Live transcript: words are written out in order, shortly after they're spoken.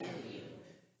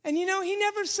And he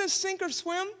never says sink or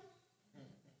swim.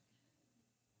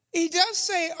 He does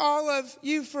say all of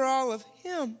you for all of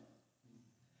him.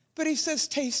 But he says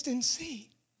taste and see.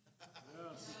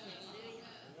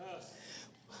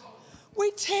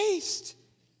 We taste.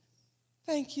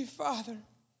 Thank you, Father.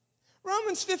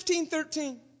 Romans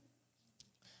 15:13.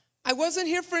 I wasn't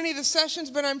here for any of the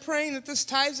sessions, but I'm praying that this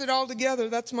ties it all together.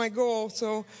 That's my goal,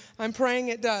 so I'm praying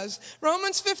it does.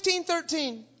 Romans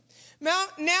 15:13.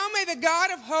 Now may the God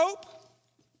of hope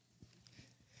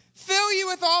fill you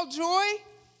with all joy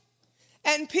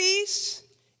and peace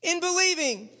in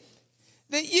believing,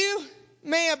 that you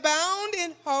may abound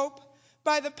in hope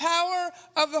by the power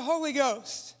of the Holy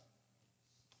Ghost.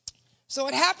 So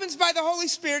it happens by the Holy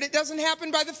Spirit. It doesn't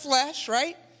happen by the flesh,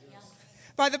 right? Yes.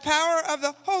 By the power of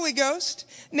the Holy Ghost.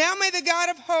 Now may the God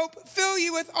of hope fill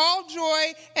you with all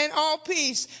joy and all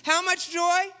peace. How much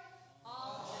joy?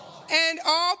 All joy. And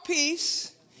all peace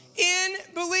in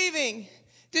believing.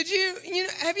 Have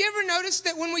you ever noticed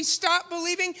that when we stop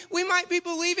believing, we might be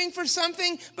believing for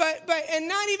something, and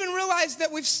not even realize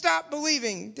that we've stopped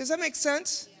believing? Does that make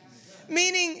sense? Yeah.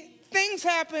 Meaning things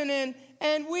happen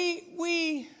and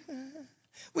we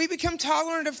become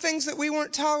tolerant of things that we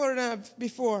weren't tolerant of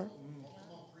before.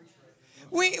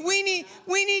 We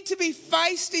need to be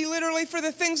feisty, literally, for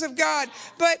the things of God.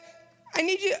 But I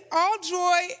need you all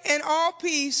joy and all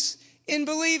peace in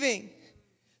believing.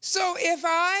 So if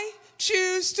I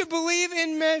choose to believe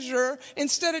in measure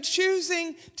instead of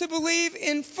choosing to believe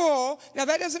in full, now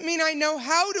that doesn't mean I know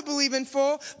how to believe in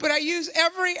full, but I use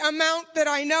every amount that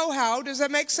I know how. Does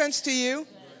that make sense to you?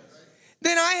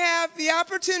 Then I have the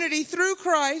opportunity through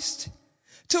Christ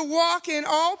to walk in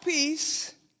all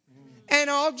peace and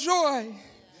all joy.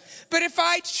 But if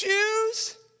I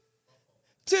choose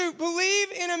to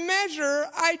believe in a measure,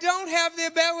 I don't have the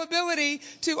availability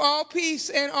to all peace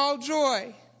and all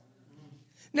joy.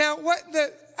 Now, what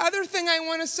the other thing I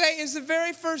want to say is the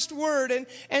very first word,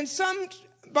 and some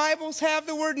Bibles have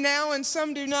the word now and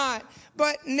some do not.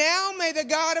 But now may the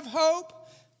God of hope.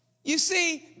 You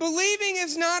see, believing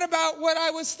is not about what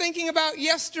I was thinking about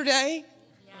yesterday,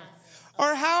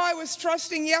 or how I was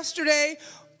trusting yesterday,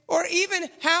 or even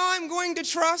how I'm going to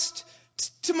trust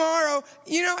tomorrow.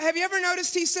 Have you ever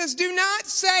noticed he says, do not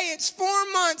say it's 4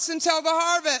 months until the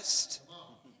harvest.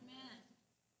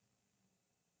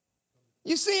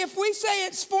 You see, if we say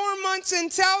it's 4 months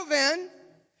until then,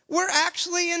 we're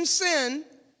actually in sin,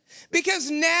 because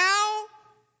now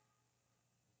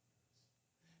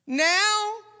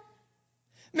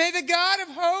may the God of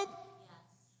hope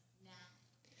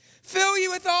fill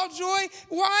you with all joy.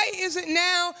 Why is it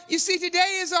now? You see,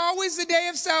 today is always the day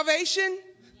of salvation.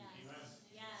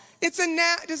 It's a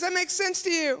now. Does that make sense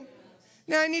to you?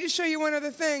 Now I need to show you one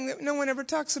other thing that no one ever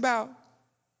talks about.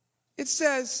 It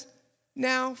says,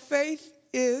 now faith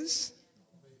is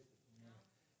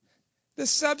the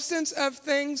substance of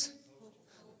things.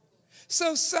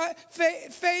 So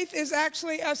faith is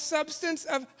actually a substance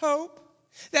of hope.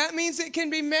 That means it can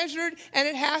be measured and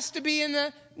it has to be in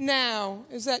the now.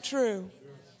 Is that true?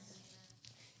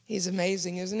 He's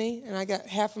amazing, isn't he? And I got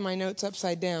half of my notes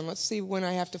upside down. Let's see when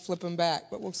I have to flip them back,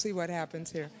 but we'll see what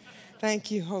happens here. Thank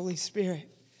you, Holy Spirit.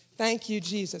 Thank you,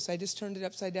 Jesus. I just turned it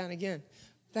upside down again.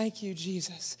 Thank you,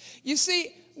 Jesus. You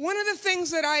see, one of the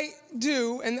things that I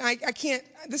do, and I can't,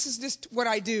 this is just what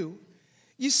I do.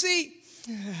 You see,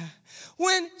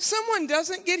 when someone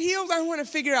doesn't get healed, I want to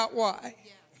figure out why.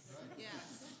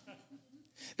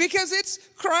 Because it's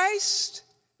Christ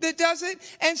that does it.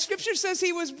 And Scripture says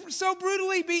he was so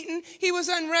brutally beaten, he was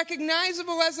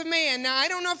unrecognizable as a man. Now, I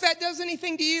don't know if that does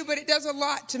anything to you, but it does a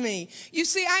lot to me. You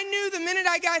see, I knew the minute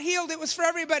I got healed, it was for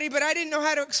everybody, but I didn't know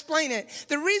how to explain it.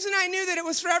 The reason I knew that it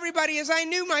was for everybody is I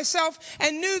knew myself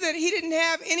and knew that he didn't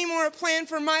have any more a plan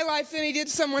for my life than he did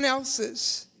someone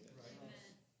else's.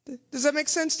 Does that make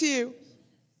sense to you?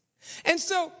 And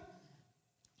so,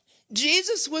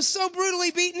 Jesus was so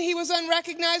brutally beaten, he was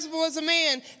unrecognizable as a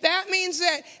man. That means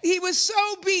that he was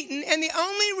so beaten, and the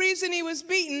only reason he was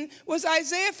beaten was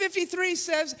Isaiah 53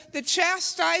 says, the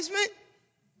chastisement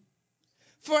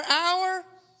for our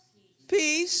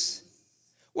peace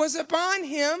was upon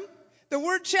him. The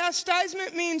word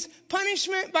chastisement means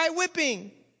punishment by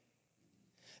whipping.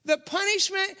 The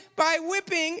punishment by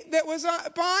whipping that was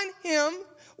upon him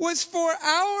was for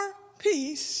our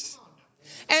peace.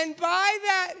 And by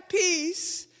that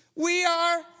peace, we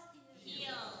are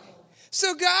healed.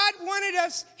 So God wanted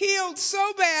us healed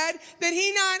so bad that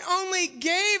he not only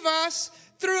gave us,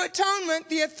 through atonement,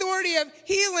 the authority of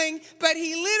healing, but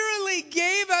he literally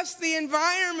gave us the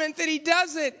environment that he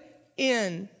does it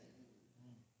in.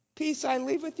 Peace I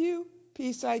leave with you,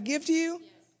 peace I give to you.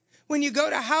 When you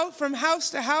go from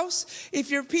house to house,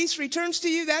 if your peace returns to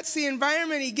you, that's the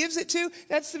environment he gives it to.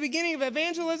 That's the beginning of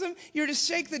evangelism. You're to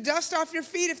shake the dust off your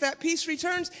feet if that peace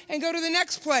returns and go to the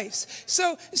next place.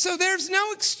 So there's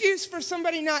no excuse for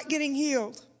somebody not getting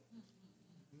healed.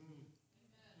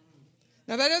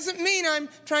 Now, that doesn't mean I'm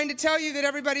trying to tell you that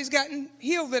everybody's gotten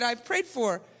healed that I've prayed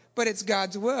for, but it's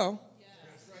God's will.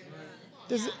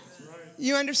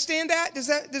 You understand that? Does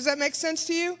that make sense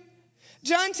to you?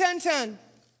 John 10:10.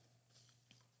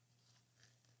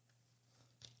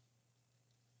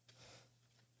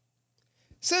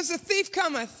 Says the thief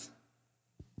cometh.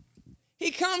 He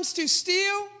comes to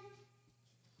steal,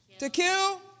 to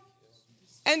kill,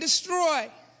 and destroy.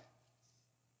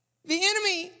 The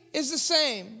enemy is the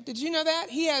same. Did you know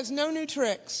that? He has no new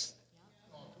tricks.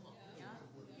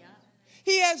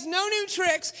 He has no new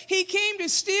tricks. He came to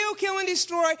steal, kill, and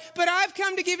destroy, but I've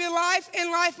come to give you life and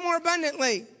life more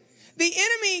abundantly. The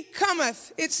enemy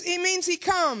cometh. It means he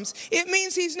comes. It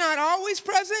means he's not always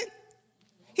present.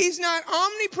 He's not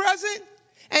omnipresent.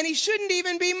 And he shouldn't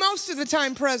even be most of the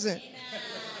time present. Amen.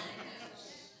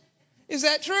 Is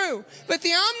that true? But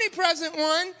the omnipresent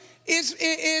one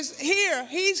is here.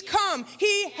 He's come.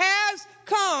 He has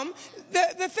come.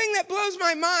 The thing that blows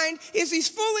my mind is he's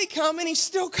fully come and he's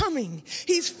still coming.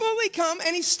 He's fully come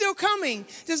and he's still coming.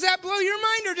 Does that blow your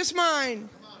mind or just mine?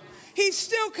 He's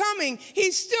still coming.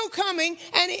 He's still coming,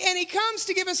 and he comes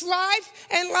to give us life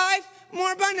and life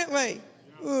more abundantly.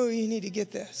 Ooh, you need to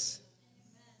get this.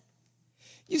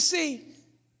 You see,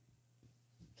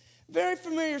 very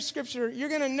familiar scripture. You're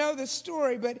going to know this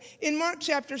story, but in Mark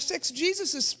chapter 6,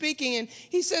 Jesus is speaking, and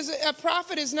he says a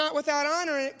prophet is not without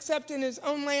honor except in his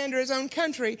own land or his own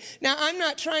country. Now, I'm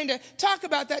not trying to talk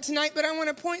about that tonight, but I want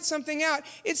to point something out.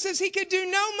 It says he could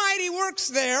do no mighty works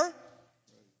there.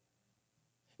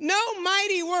 No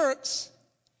mighty works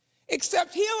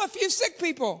except heal a few sick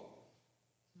people.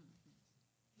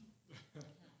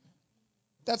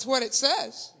 That's what it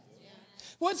says.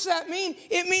 What's that mean?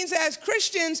 It means as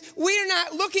Christians, we're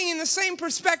not looking in the same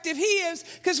perspective he is,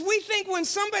 because we think when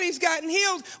somebody's gotten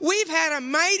healed, we've had a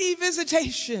mighty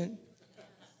visitation.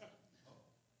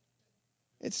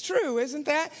 It's true, isn't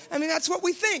that? I mean, that's what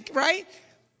we think, right?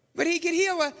 But he could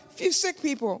heal a few sick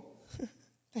people.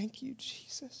 Thank you,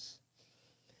 Jesus.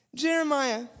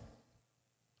 Jeremiah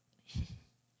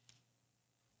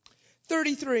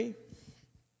 33,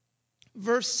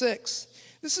 verse 6.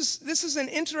 This is an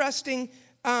interesting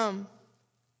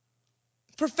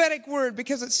prophetic word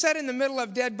because it's set in the middle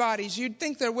of dead bodies. You'd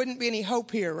think there wouldn't be any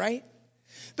hope here, right?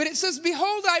 But it says,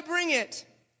 behold, I bring it.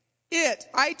 It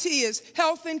is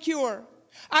health and cure.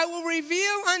 I will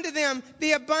reveal unto them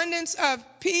the abundance of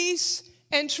peace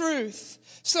and truth.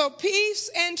 So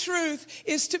peace and truth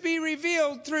is to be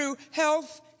revealed through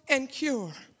health and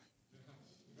cure.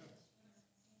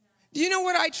 Do you know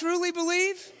what I truly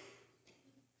believe?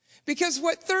 Because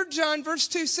what 3 John verse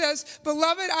 2 says,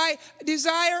 beloved, I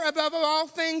desire above all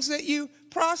things that you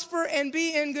prosper and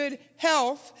be in good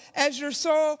health as your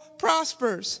soul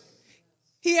prospers.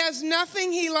 He has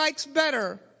nothing he likes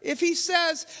better. If he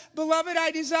says, beloved, I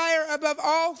desire above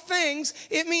all things,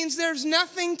 it means there's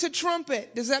nothing to trump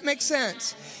it. Does that make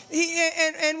sense?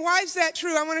 And why is that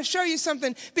true? I want to show you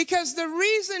something. Because the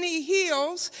reason he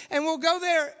heals, and we'll go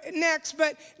there next,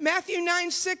 but Matthew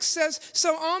 9:6 says,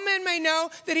 so all men may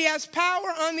know that he has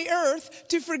power on the earth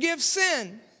to forgive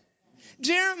sin.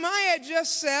 Jeremiah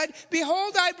just said,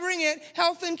 behold, I bring it,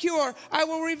 health and cure. I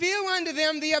will reveal unto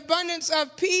them the abundance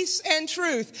of peace and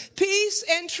truth. Peace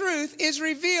and truth is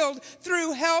revealed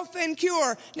through health and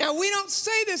cure. Now, we don't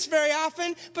say this very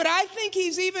often, but I think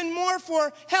he's even more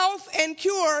for health and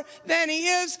cure than he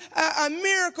is a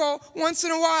miracle once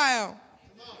in a while.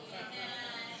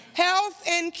 Health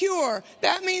and cure.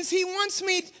 That means he wants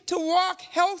me to walk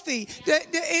healthy.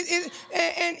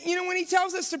 And you know, when he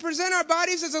tells us to present our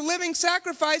bodies as a living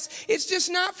sacrifice, it's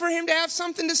just not for him to have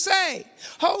something to say.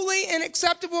 Holy and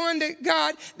acceptable unto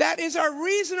God, that is our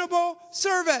reasonable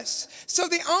service. So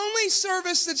the only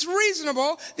service that's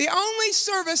reasonable, the only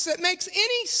service that makes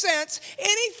any sense,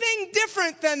 anything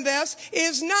different than this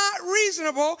is not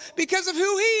reasonable because of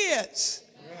who he is.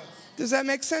 Does that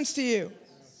make sense to you?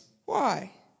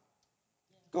 Why?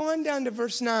 Go on down to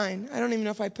verse 9. I don't even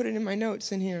know if I put it in my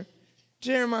notes in here.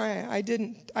 Jeremiah, I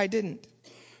didn't. But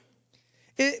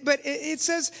it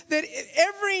says that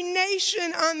every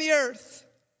nation on the earth,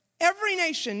 every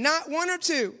nation, not one or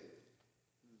two,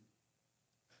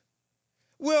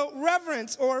 will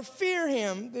reverence or fear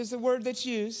him, there's a word that's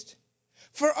used,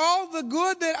 for all the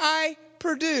good that I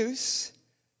produce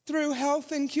through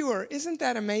health and cure. Isn't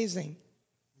that amazing?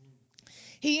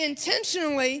 He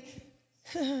intentionally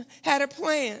had a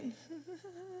plan.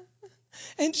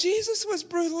 And Jesus was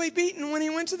brutally beaten when he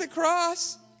went to the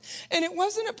cross. And it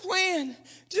wasn't a plan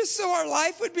just so our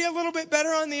life would be a little bit better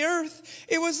on the earth.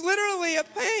 It was literally a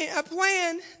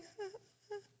plan.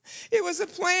 It was a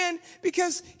plan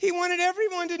because he wanted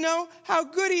everyone to know how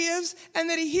good he is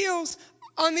and that he heals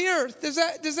on the earth.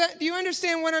 Do you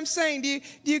understand what I'm saying? Do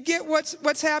you get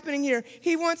what's happening here?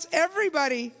 He wants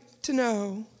everybody to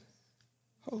know.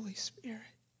 Holy Spirit.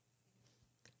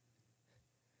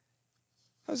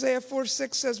 Hosea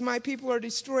 4:6 says, my people are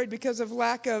destroyed because of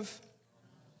lack of.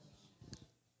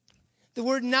 The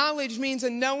word knowledge means a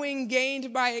knowing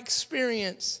gained by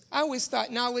experience. I always thought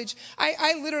knowledge,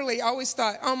 I literally always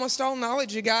thought almost all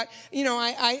knowledge you got,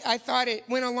 I thought it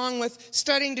went along with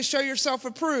studying to show yourself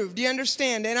approved. Do you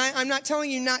understand? And I'm not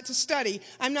telling you not to study.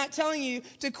 I'm not telling you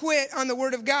to quit on the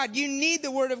Word of God. You need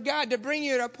the Word of God to bring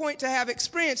you to a point to have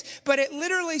experience. But it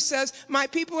literally says, my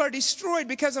people are destroyed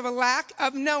because of a lack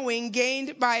of knowing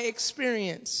gained by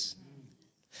experience.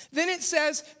 Then it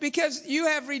says, because you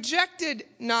have rejected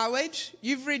knowledge,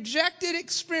 you've rejected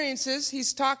experiences.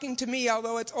 He's talking to me,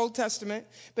 although it's Old Testament.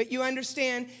 But you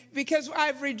understand, because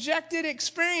I've rejected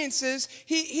experiences,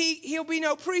 he'll be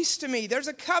no priest to me. There's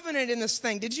a covenant in this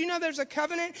thing. Did you know there's a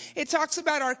covenant? It talks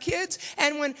about our kids.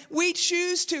 And when we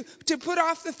choose to put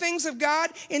off the things of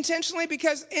God intentionally,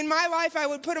 because in my life I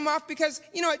would put them off because,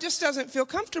 it just doesn't feel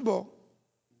comfortable.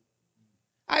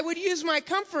 I would use my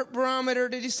comfort barometer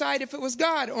to decide if it was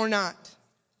God or not.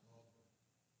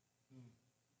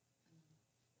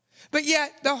 But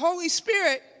yet, the Holy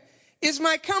Spirit is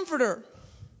my comforter.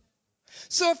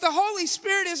 So if the Holy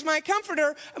Spirit is my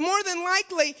comforter, more than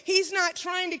likely, He's not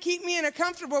trying to keep me in a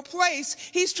comfortable place.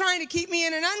 He's trying to keep me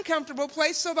in an uncomfortable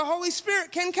place so the Holy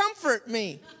Spirit can comfort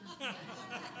me.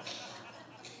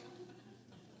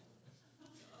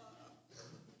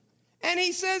 And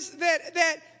he says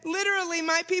that literally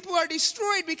my people are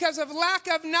destroyed because of lack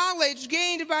of knowledge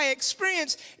gained by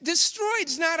experience.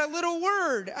 Destroyed's not a little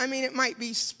word. I mean, it might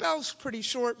be spelled pretty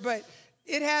short, but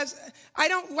I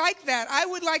don't like that. I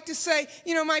would like to say,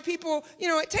 my people,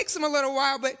 it takes them a little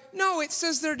while, but no, it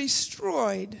says they're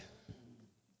destroyed.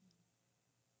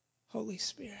 Holy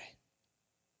Spirit.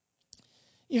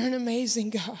 You're an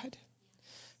amazing God.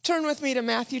 Turn with me to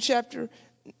Matthew chapter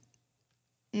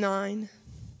 9.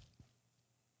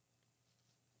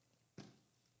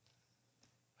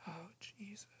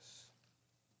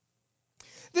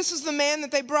 This is the man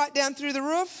that they brought down through the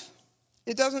roof.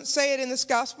 It doesn't say it in this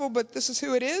gospel, but this is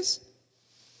who it is.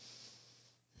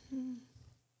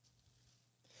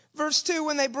 Verse 2,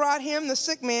 when they brought him, the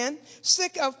sick man,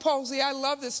 sick of palsy. I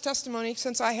love this testimony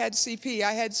since I had CP.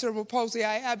 I had cerebral palsy.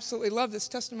 I absolutely love this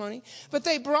testimony. But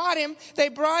they brought him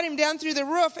down through the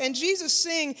roof, and Jesus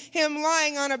seeing him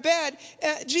lying on a bed,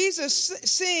 Jesus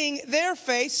seeing their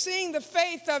faith, seeing the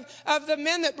faith of the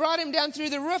men that brought him down through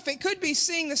the roof. It could be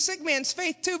seeing the sick man's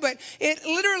faith too, but it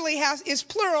literally is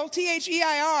plural,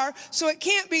 T-H-E-I-R, so it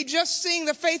can't be just seeing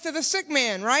the faith of the sick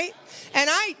man, right? And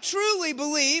I truly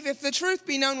believe, if the truth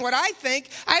be known what I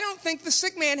don't think the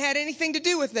sick man had anything to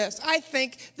do with this. I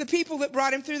think the people that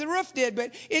brought him through the roof did,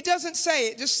 but it doesn't say.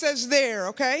 It just says there,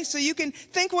 okay? So you can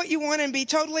think what you want and be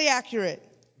totally accurate.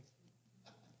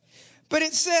 But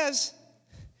it says,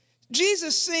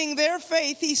 Jesus seeing their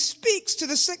faith, he speaks to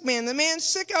the sick man, the man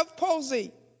sick of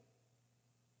palsy.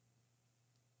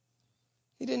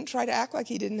 He didn't try to act like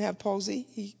he didn't have palsy.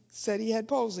 He said he had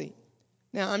palsy.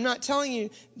 Now, I'm not telling you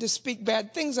to speak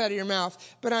bad things out of your mouth,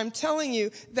 but I'm telling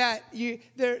you that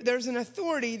there's an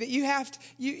authority that you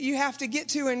have to get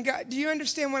to in God. Do you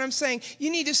understand what I'm saying?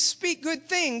 You need to speak good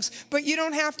things, but you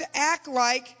don't have to act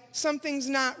like something's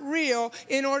not real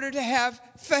in order to have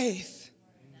faith.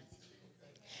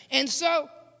 And so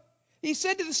he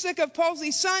said to the sick of palsy,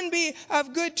 son, be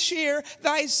of good cheer,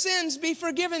 thy sins be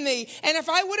forgiven thee. And if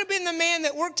I would have been the man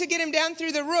that worked to get him down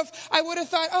through the roof, I would have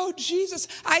thought, oh, Jesus,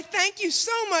 I thank you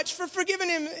so much for forgiving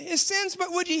him his sins,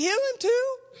 but would you heal him too?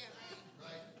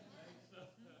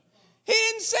 He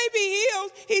didn't say be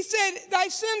healed. He said, thy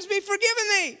sins be forgiven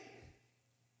thee.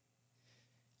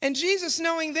 And Jesus,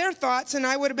 knowing their thoughts, and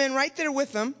I would have been right there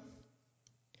with them,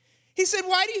 he said,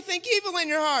 why do you think evil in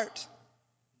your heart?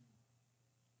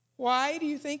 Why do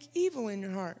you think evil in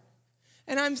your heart?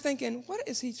 And I'm thinking, what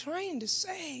is he trying to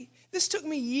say? This took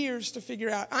me years to figure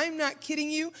out. I'm not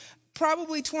kidding you.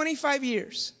 Probably 25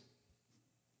 years.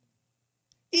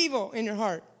 Evil in your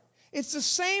heart. It's the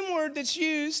same word that's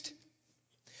used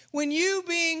when you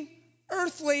being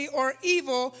earthly or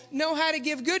evil know how to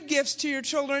give good gifts to your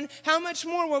children, how much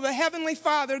more will the Heavenly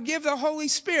Father give the Holy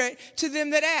Spirit to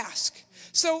them that ask?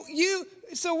 So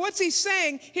what's he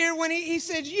saying here when he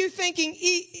said you thinking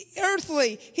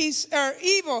earthly, or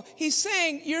evil? He's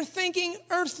saying you're thinking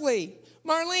earthly.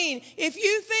 Marlene, if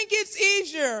you think it's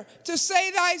easier to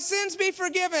say thy sins be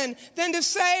forgiven than to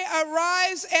say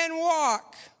arise and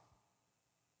walk,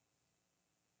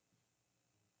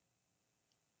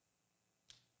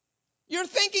 you're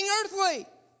thinking earthly.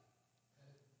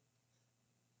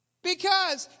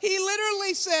 Because he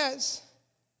literally says,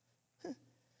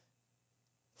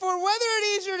 for whether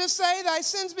it easier to say thy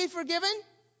sins be forgiven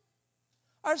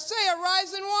or say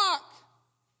arise and walk.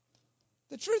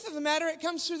 The truth of the matter, it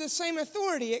comes through the same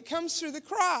authority. It comes through the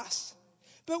cross.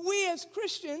 But we as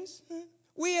Christians,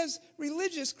 we as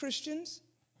religious Christians,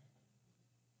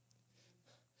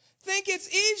 think it's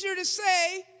easier to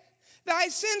say thy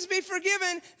sins be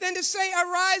forgiven than to say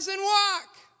arise and walk.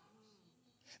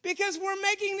 Because we're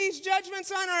making these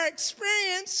judgments on our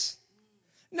experience,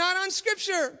 not on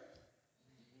Scripture.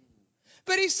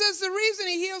 But he says the reason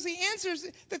he heals, he answers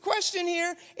the question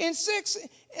here in 6.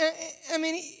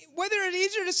 Whether it is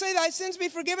easier to say thy sins be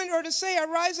forgiven or to say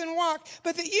arise and walk,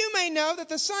 but that you may know that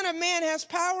the Son of Man has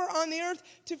power on the earth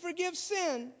to forgive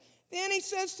sin. Then he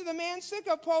says to the man sick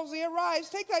of palsy, arise,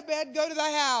 take thy bed, go to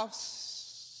thy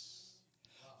house.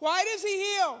 Why does he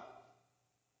heal?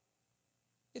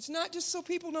 It's not just so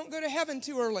people don't go to heaven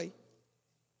too early.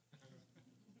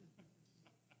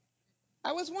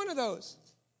 I was one of those.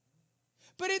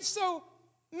 But it's so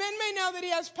men may know that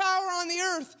he has power on the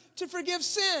earth to forgive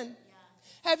sin.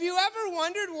 Yeah. Have you ever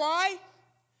wondered why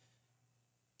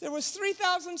there was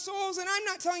 3,000 souls? And I'm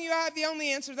not telling you I have the only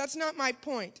answer. That's not my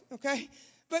point, okay?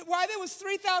 But why there was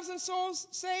 3,000 souls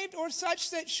saved or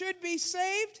such that should be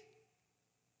saved?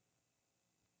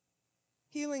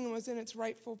 Healing was in its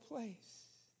rightful place.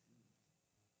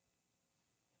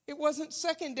 It wasn't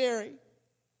secondary.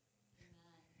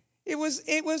 It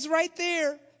was right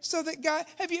there. So that God,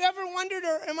 have you ever wondered,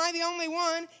 or am I the only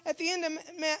one? At the end of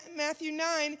Matthew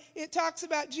 9, it talks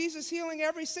about Jesus healing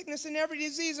every sickness and every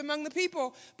disease among the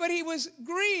people. But he was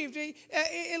grieved.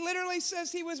 It literally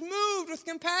says he was moved with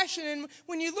compassion. And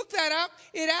when you look that up,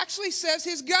 it actually says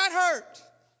his gut hurt.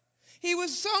 He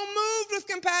was so moved with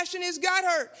compassion, his gut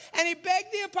hurt. And he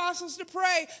begged the apostles to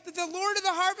pray that the Lord of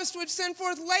the harvest would send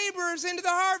forth laborers into the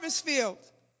harvest field.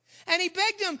 And he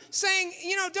begged them, saying,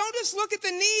 don't just look at the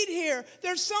need here.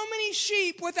 There's so many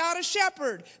sheep without a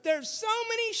shepherd. There's so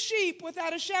many sheep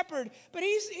without a shepherd. But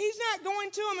he's not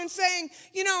going to them and saying,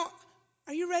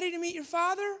 are you ready to meet your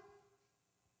Father?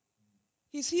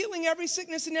 He's healing every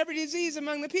sickness and every disease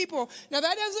among the people. Now,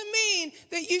 that doesn't mean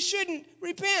that you shouldn't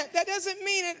repent. That doesn't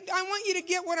mean it. I want you to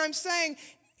get what I'm saying.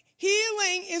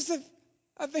 Healing is the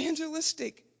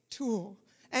evangelistic tool.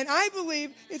 And I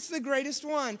believe it's the greatest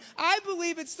one. I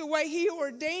believe it's the way he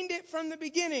ordained it from the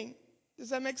beginning.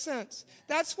 Does that make sense?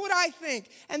 That's what I think.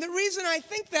 And the reason I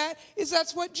think that is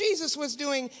that's what Jesus was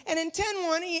doing. And in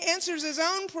 10:1, he answers his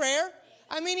own prayer.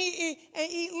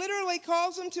 He literally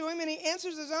calls them to him and he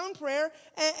answers his own prayer.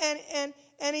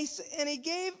 And he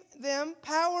gave them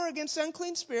power against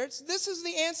unclean spirits. This is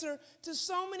the answer to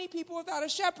so many people without a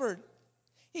shepherd.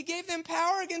 He gave them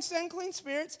power against unclean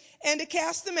spirits and to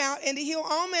cast them out and to heal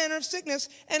all manner of sickness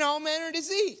and all manner of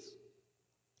disease.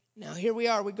 Now here we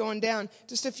are. We're going down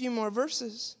just a few more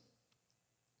verses.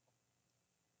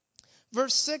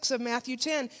 Verse 6 of Matthew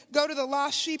 10, go to the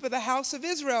lost sheep of the house of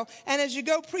Israel. And as you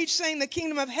go, preach saying the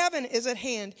kingdom of heaven is at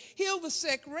hand. Heal the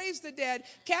sick, raise the dead,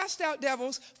 cast out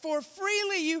devils. For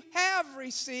freely you have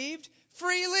received,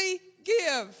 freely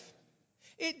give.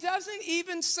 It doesn't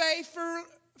even say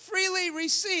freely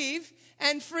receive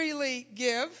and freely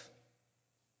give.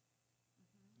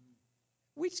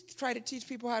 We try to teach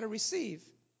people how to receive.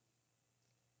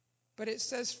 But it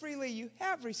says freely you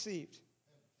have received.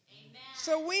 Amen.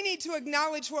 So we need to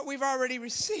acknowledge what we've already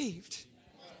received.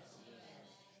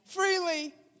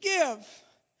 Freely give.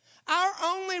 Our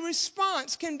only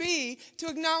response can be to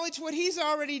acknowledge what he's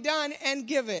already done and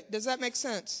give it. Does that make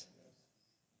sense?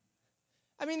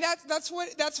 That's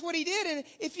what he did. And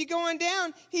if you go on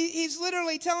down, he's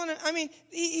literally telling them,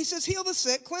 he says, heal the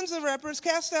sick, cleanse the lepers,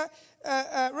 cast out,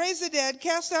 raise the dead,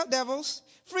 cast out devils.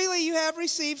 Freely you have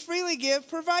received, freely give.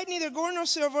 Provide neither gold nor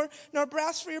silver, nor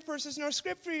brass for your purses, nor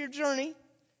scrip for your journey.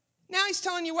 Now he's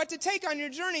telling you what to take on your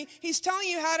journey. He's telling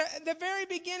you how to, the very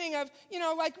beginning of,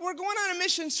 like we're going on a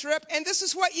mission trip, and this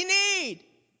is what you need.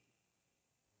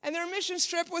 And their mission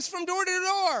trip was from door to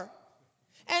door.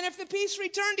 And if the peace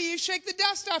returned to you, shake the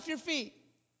dust off your feet.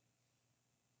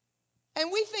 And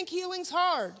we think healing's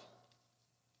hard.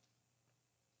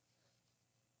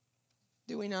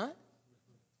 Do we not?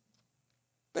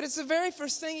 But it's the very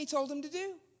first thing he told him to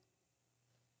do.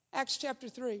 Acts chapter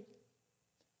 3.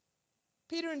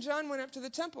 Peter and John went up to the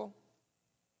temple.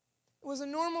 It was a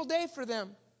normal day for them,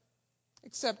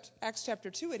 except Acts chapter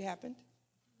 2 had happened.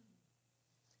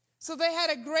 So they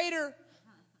had a greater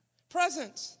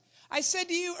presence. I said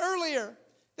to you earlier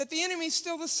that the enemy's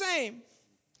still the same.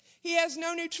 He has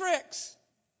no new tricks.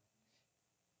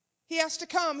 He has to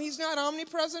come. He's not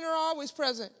omnipresent or always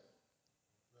present.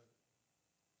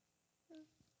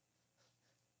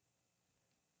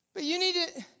 But you need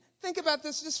to think about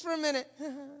this just for a minute.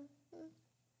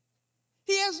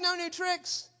 He has no new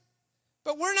tricks.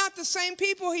 But we're not the same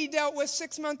people he dealt with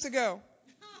 6 months ago.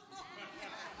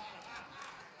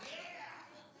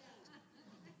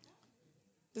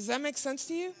 Does that make sense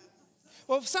to you?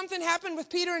 Well, if something happened with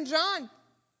Peter and John,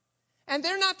 and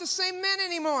they're not the same men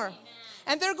anymore.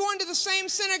 And they're going to the same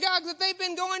synagogue that they've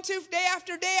been going to day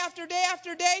after day after day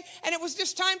after day, and it was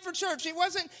just time for church. It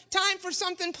wasn't time for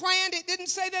something planned. It didn't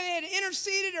say they had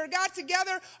interceded or got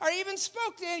together or even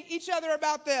spoke to each other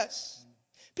about this.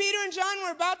 Peter and John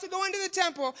were about to go into the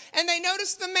temple, and they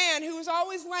noticed the man who was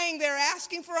always laying there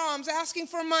asking for alms, asking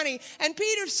for money. And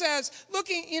Peter says,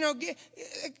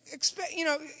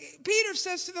 Peter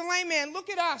says to the lame man, look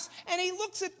at us. And he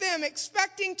looks at them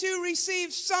expecting to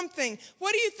receive something.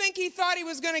 What do you think he thought he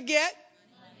was going to get?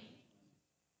 Money.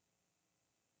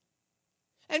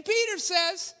 And Peter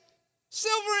says,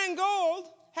 silver and gold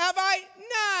have I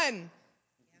none.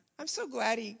 I'm so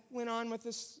glad he went on with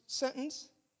this sentence.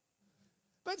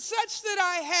 But such that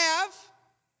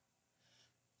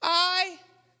I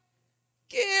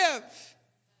give.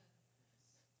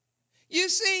 You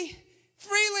see,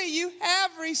 freely you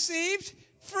have received,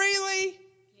 freely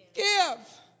give.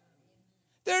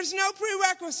 There's no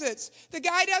prerequisites. The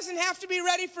guy doesn't have to be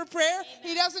ready for prayer. Amen.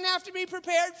 He doesn't have to be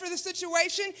prepared for the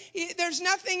situation. There's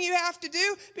nothing you have to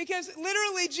do, because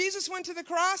literally Jesus went to the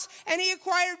cross and he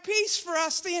acquired peace for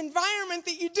us, the environment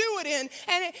that you do it in.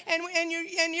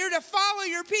 And you're to follow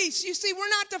your peace. You see, we're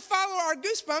not to follow our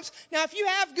goosebumps. Now, if you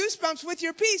have goosebumps with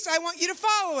your peace, I want you to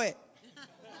follow it.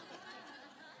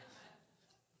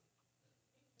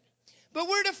 But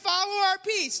we're to follow our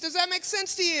peace. Does that make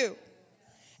sense to you?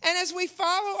 And as we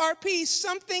follow our peace,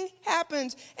 something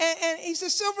happens. And he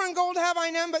says, silver and gold have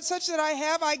I none, but such that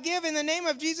I give in the name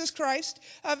of Jesus Christ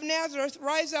of Nazareth,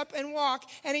 rise up and walk.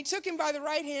 And he took him by the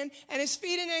right hand, and his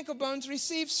feet and ankle bones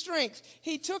received strength.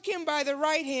 He took him by the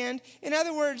right hand. In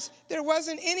other words, there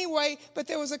wasn't any way, but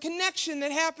there was a connection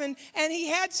that happened, and he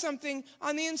had something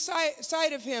on the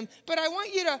inside of him. But I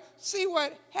want you to see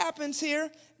what happens here.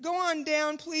 Go on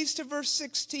down, please, to verse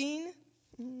 16.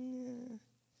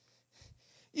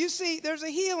 You see, there's a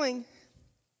healing.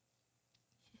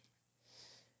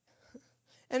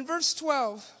 And verse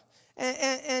 12,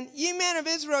 and ye men of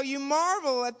Israel, you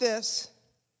marvel at this,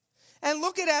 and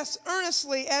look at us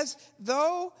earnestly, as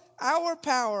though our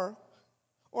power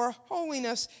or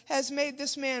holiness has made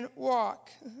this man walk.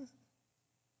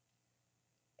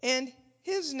 And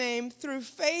his name, through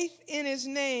faith in his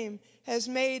name, has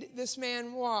made this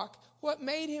man walk. What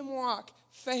made him walk?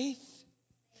 Faith.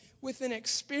 With an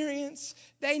experience.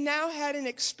 They now had an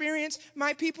experience.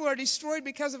 My people are destroyed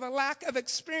because of a lack of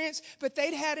experience, but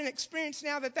they'd had an experience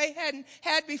now that they hadn't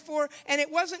had before. And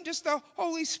it wasn't just the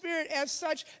Holy Spirit as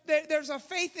such. There's a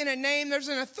faith in a name. There's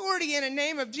an authority in a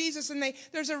name of Jesus. And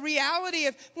there's a reality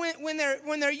of when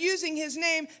they're using his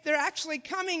name, they're actually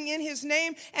coming in his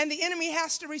name, and the enemy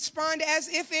has to respond as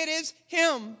if it is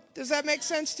him. Does that make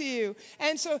sense to you?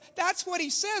 And so that's what he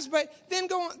says. But then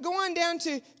go on down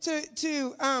to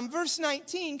verse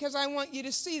 19, because I want you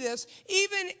to see this.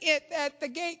 Even at the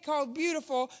gate called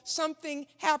Beautiful, something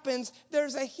happens.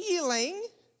 There's a healing.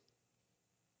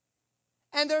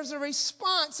 And there's a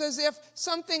response as if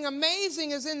something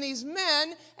amazing is in these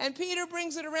men. And Peter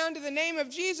brings it around to the name of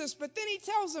Jesus. But then he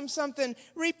tells them something.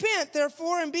 Repent,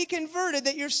 therefore, and be converted,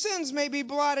 that your sins may be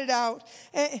blotted out.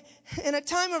 And a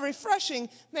time of refreshing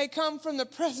may come from the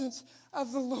presence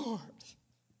of the Lord.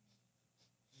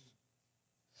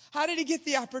 How did he get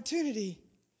the opportunity?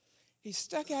 He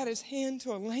stuck out his hand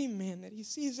to a lame man that he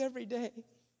sees every day.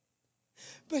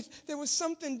 But there was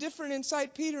something different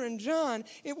inside Peter and John.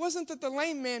 It wasn't that the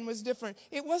lame man was different.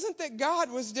 It wasn't that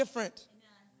God was different.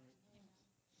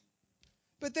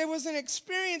 But there was an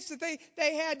experience that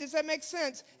they had. Does that make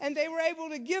sense? And they were able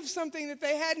to give something that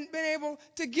they hadn't been able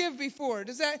to give before.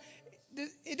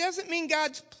 It doesn't mean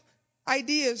God's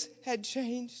ideas had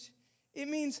changed. It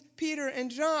means Peter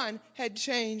and John had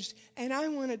changed. And I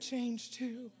want to change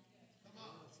too.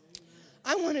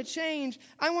 I want to change.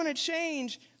 I want to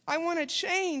change. I want to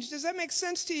change. Does that make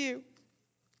sense to you?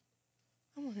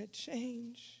 I want to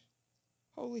change.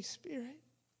 Holy Spirit.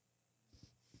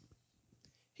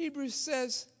 Hebrews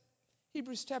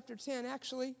chapter 10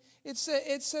 actually, it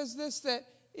says this, that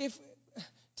if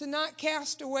to not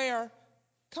cast away our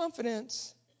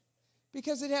confidence,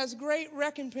 because it has great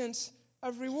recompense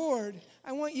of reward.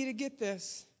 I want you to get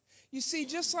this. You see,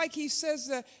 just like he says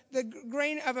the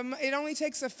grain of it only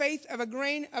takes the faith of a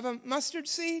grain of a mustard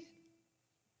seed.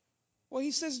 Well,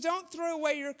 he says, don't throw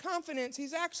away your confidence.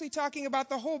 He's actually talking about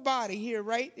the whole body here,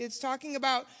 right? It's talking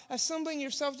about assembling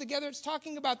yourselves together. It's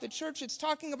talking about the church. It's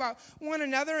talking about one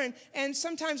another. And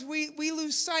sometimes we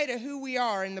lose sight of who we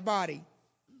are in the body,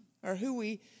 or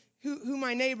who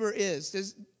my neighbor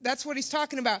is. That's what he's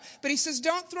talking about. But he says,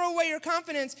 don't throw away your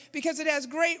confidence, because it has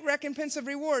great recompense of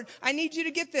reward. I need you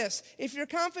to get this. If your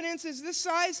confidence is this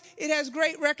size, it has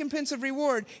great recompense of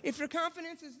reward. If your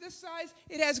confidence is this size,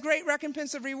 it has great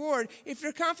recompense of reward. If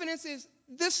your confidence is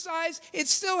this size, it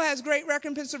still has great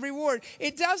recompense of reward.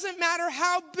 It doesn't matter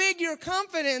how big your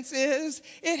confidence is,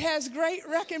 it has great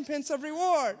recompense of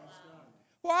reward.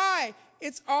 Why?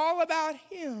 It's all about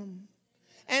him.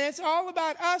 And it's all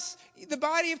about us, the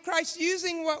body of Christ,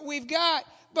 using what we've got,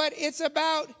 but it's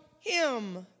about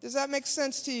him. Does that make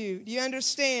sense to you? Do you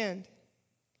understand?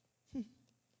 He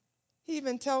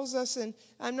even tells us, and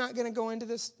I'm not going to go into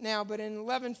this now, but in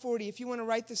 1140, if you want to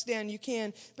write this down, you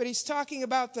can. But he's talking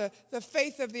about the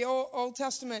faith of the Old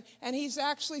Testament, and he's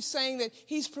actually saying that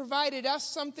he's provided us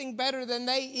something better than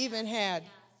they even had.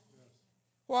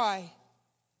 Why?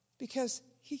 Because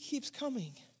he keeps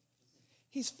coming.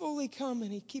 He's fully come,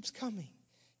 and he keeps coming.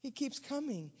 He keeps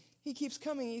coming. He keeps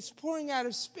coming. He's pouring out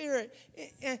his Spirit,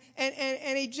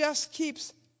 and he just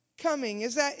keeps coming.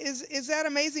 Is that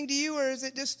amazing to you, or is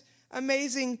it just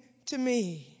amazing to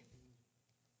me?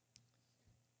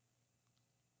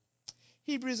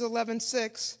 Hebrews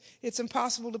 11:6. It's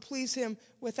impossible to please him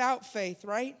without faith,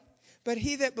 right? But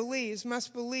he that believes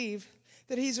must believe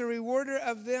that he's a rewarder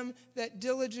of them that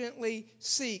diligently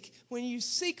seek. When you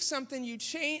seek something, you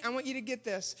change. I want you to get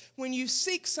this. When you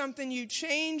seek something, you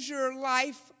change your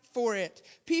life for it.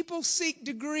 People seek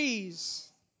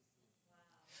degrees.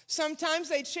 Sometimes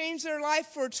they change their life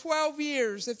for 12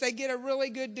 years if they get a really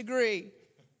good degree.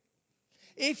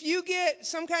 If you get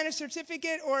some kind of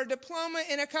certificate or a diploma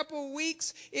in a couple of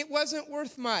weeks, it wasn't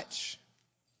worth much.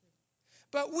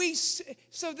 But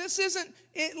so this isn't,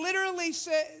 it literally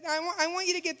said, I want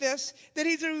you to get this, that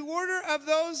he's a rewarder of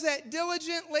those that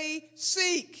diligently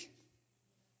seek.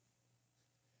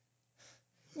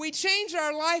 We change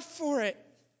our life for it.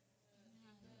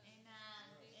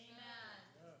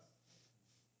 Amen.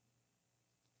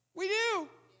 We do.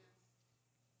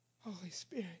 Holy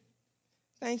Spirit.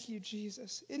 Thank you,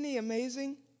 Jesus. Isn't he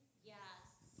amazing? Yes.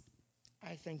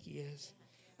 I think he is.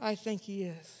 I think he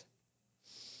is.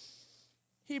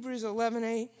 Hebrews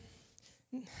 11:8.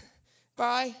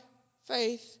 By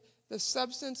faith, the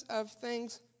substance of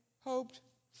things hoped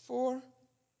for,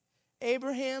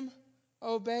 Abraham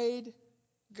obeyed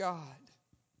God.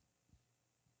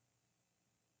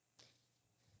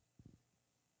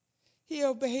 He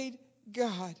obeyed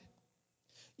God.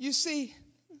 You see,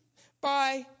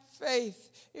 by faith,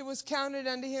 it was counted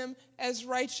unto him as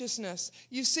righteousness.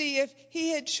 You see, if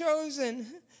he had chosen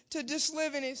to just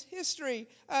live in his history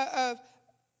of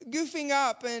goofing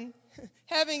up and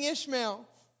having Ishmael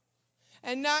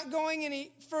and not going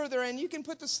any further, and you can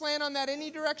put the slant on that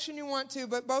any direction you want to,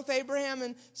 but both Abraham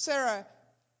and Sarah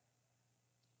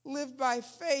lived by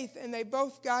faith, and they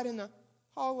both got in the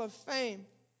Hall of Fame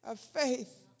of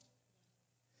faith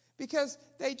because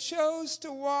they chose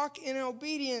to walk in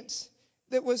obedience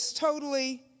that was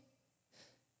totally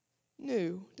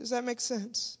new. Does that make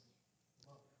sense?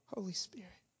 Holy Spirit.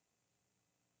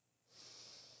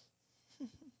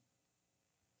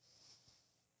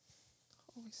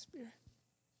 Holy Spirit.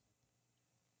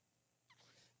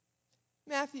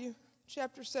 Matthew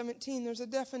chapter 17, there's a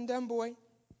deaf and dumb boy.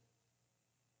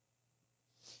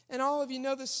 And all of you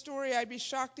know this story. I'd be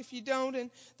shocked if you don't. And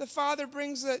the father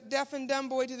brings the deaf and dumb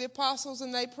boy to the apostles,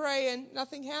 and they pray, and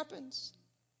nothing happens.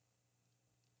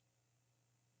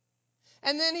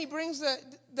 And then he brings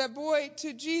the boy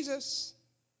to Jesus.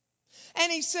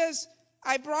 And he says,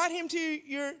 I brought him to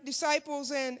your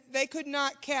disciples, and they could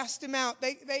not cast him out.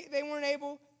 They weren't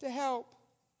able to help.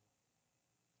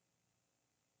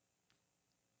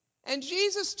 And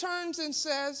Jesus turns and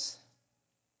says,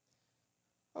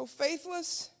 O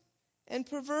faithless and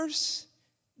perverse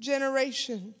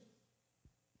generation,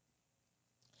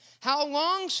 how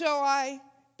long shall I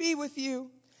be with you?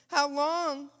 How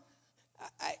long?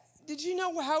 Did you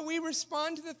know how we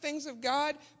respond to the things of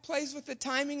God plays with the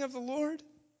timing of the Lord?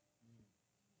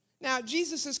 Now,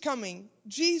 Jesus is coming.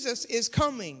 Jesus is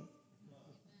coming.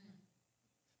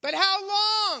 But how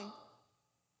long?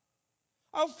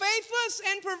 Oh, faithless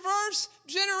and perverse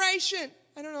generation.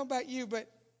 I don't know about you, but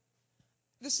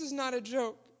this is not a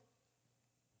joke.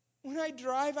 When I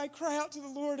drive, I cry out to the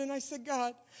Lord and I said,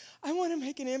 God, I want to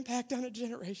make an impact on a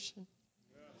generation.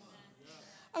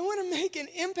 I want to make an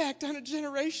impact on a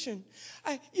generation.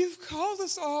 You've called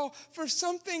us all for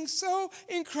something so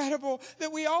incredible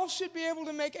that we all should be able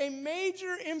to make a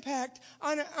major impact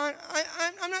on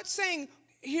I'm not saying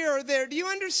here or there. Do you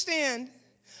understand?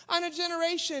 On a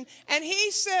generation. And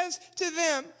he says to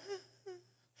them,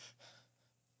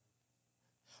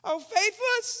 oh,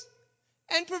 faithless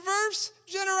and perverse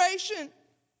generation.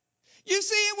 You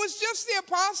see, it was just the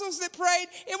apostles that prayed.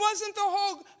 It wasn't the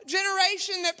whole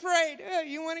generation that prayed.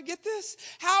 You want to get this?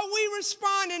 How we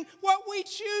respond and what we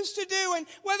choose to do and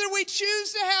whether we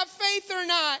choose to have faith or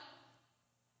not.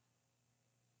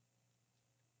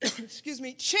 Excuse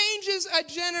me, changes a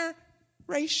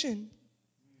generation.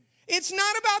 It's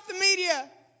not about the media.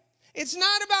 It's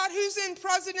not about who's in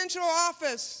presidential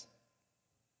office.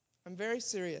 I'm very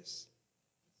serious.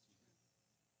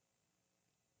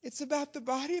 It's about the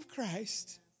body of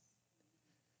Christ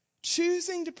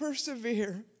choosing to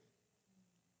persevere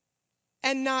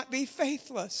and not be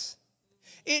faithless.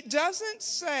 It doesn't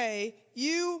say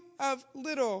you of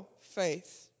little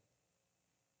faith.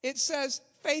 It says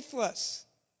faithless.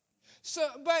 So,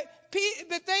 but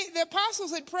the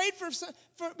apostles had prayed for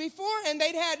before and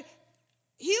they'd had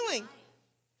healing.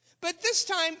 But this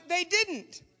time they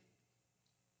didn't.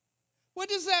 What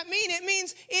does that mean? It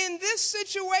means in this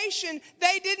situation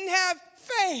they didn't have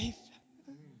faith.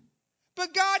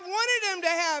 But God wanted them to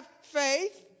have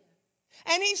faith.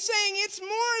 And he's saying it's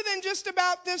more than just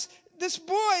about this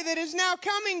boy that is now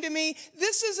coming to me.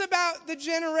 This is about the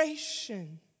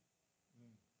generation.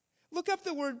 Look up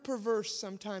the word perverse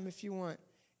sometime if you want.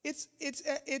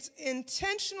 It's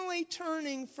intentionally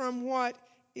turning from what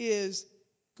is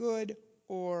good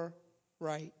or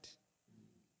right.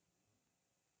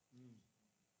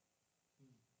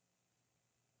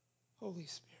 Holy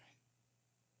Spirit.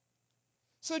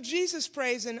 So Jesus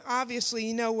prays, and obviously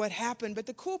you know what happened. But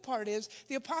the cool part is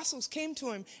the apostles came to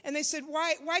him, and they said,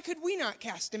 why could we not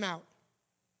cast him out?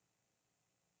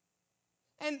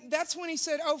 And that's when he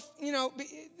said,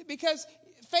 because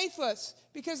faithless.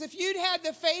 Because if you'd had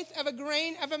the faith of a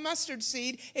grain of a mustard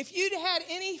seed, if you'd had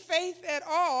any faith at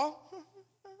all,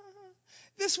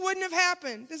 this wouldn't have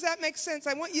happened. Does that make sense?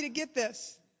 I want you to get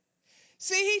this.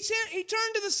 See, he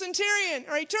turned to the centurion,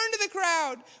 or he turned to the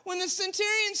crowd when the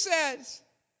centurion says,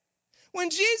 when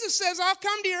Jesus says, I'll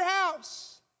come to your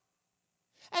house.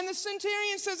 And the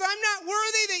centurion says, I'm not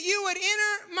worthy that you would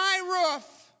enter my roof.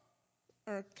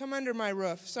 Or come under my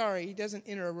roof. Sorry, he doesn't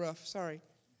enter a roof. Sorry.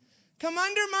 Come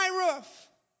under my roof.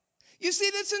 You see,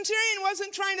 the centurion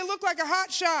wasn't trying to look like a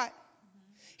hot shot.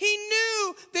 He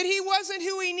knew that he wasn't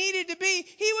who he needed to be.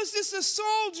 He was just a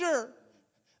soldier.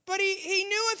 But he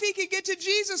knew if he could get to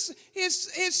Jesus,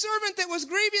 his servant that was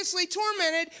grievously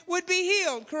tormented would be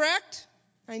healed, correct?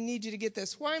 I need you to get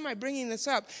this. Why am I bringing this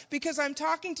up? Because I'm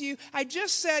talking to you. I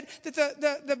just said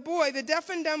that the boy, the deaf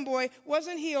and dumb boy,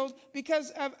 wasn't healed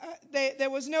because of there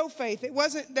was no faith.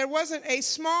 There wasn't a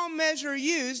small measure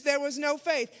used. There was no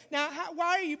faith. Now,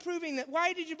 why are you proving that?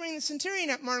 Why did you bring the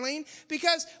centurion up, Marlene?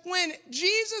 Because when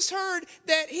Jesus heard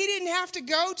that he didn't have to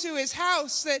go to his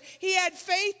house, that he had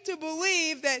faith to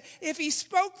believe that if he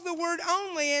spoke the word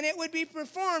only and it would be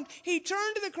performed, he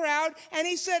turned to the crowd and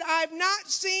he said, I've not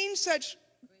seen such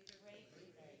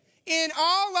in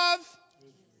all of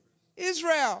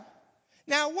Israel.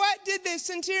 Now, what did the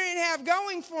centurion have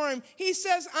going for him? He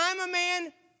says, I'm a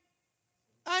man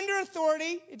under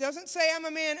authority. It doesn't say I'm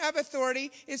a man of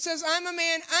authority. It says I'm a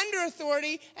man under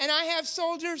authority, and I have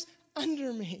soldiers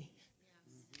under me.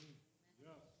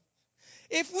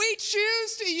 If we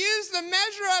choose to use the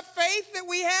measure of faith that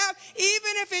we have,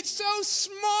 even if it's so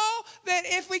small that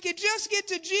if we could just get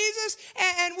to Jesus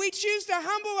and we choose to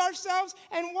humble ourselves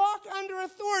and walk under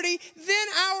authority, then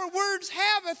our words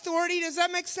have authority. Does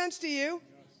that make sense to you?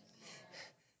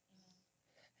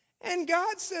 And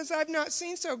God says, I've not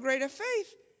seen so great a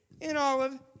faith in all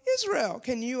of Israel.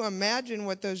 Can you imagine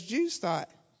what those Jews thought?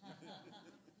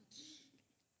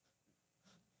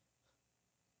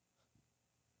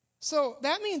 So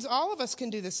that means all of us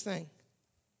can do this thing.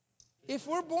 If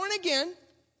we're born again,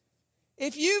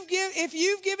 if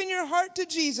you've given your heart to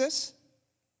Jesus,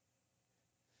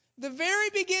 the very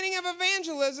beginning of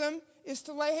evangelism is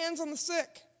to lay hands on the sick.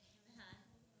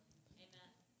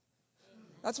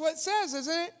 That's what it says,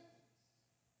 isn't it?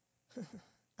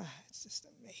 It's just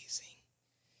amazing.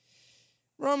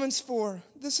 Romans 4.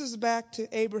 This is back to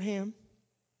Abraham.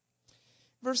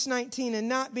 Verse 19, and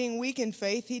not being weak in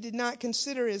faith, he did not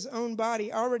consider his own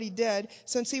body already dead,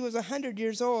 since he was 100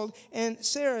 years old, and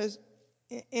Sarah's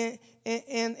and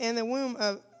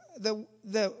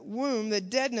the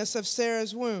deadness of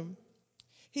Sarah's womb.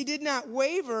 He did not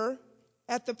waver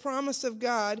at the promise of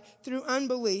God through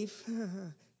unbelief,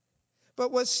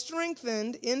 but was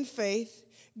strengthened in faith,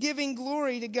 giving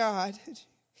glory to God,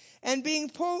 and being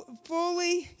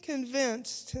fully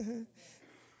convinced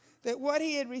that what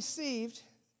he had received,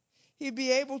 he'd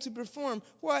be able to perform.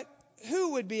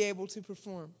 Who would be able to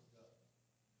perform?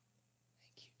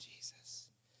 Thank you, Jesus.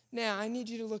 Now, I need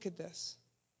you to look at this.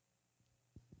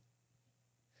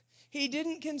 He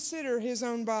didn't consider his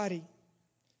own body.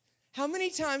 How many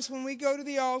times when we go to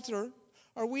the altar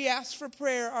or we ask for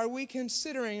prayer are we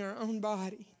considering our own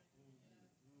body?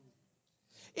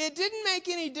 It didn't make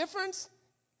any difference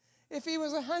if he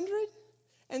was 100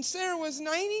 and Sarah was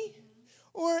 90,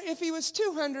 or if he was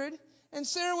 200 and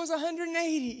Sarah was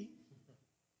 180.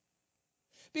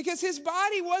 Because his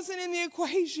body wasn't in the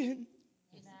equation.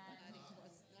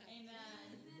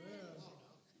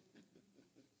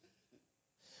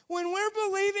 When we're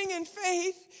believing in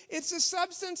faith, it's a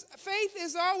substance. Faith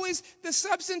is always the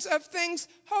substance of things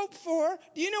hoped for.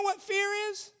 Do you know what fear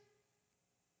is?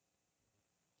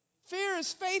 Fear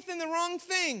is faith in the wrong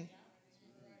thing.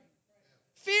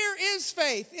 Fear is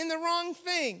faith in the wrong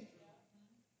thing.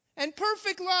 And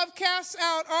perfect love casts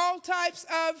out all types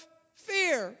of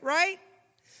fear, right?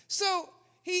 So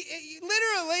he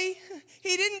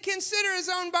didn't consider his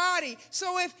own body.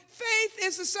 So if faith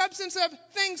is the substance of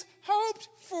things hoped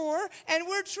for, and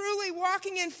we're truly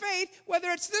walking in faith,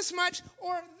 whether it's this much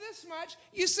or this much,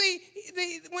 you see,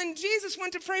 when Jesus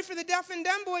went to pray for the deaf and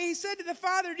dumb boy, he said to the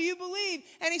Father, do you believe?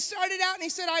 And he started out and he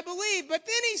said, I believe. But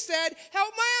then he said,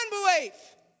 help my unbelief.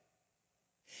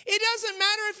 It doesn't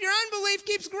matter if your unbelief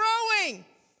keeps growing.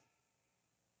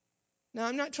 Now,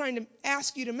 I'm not trying to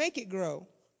ask you to make it grow,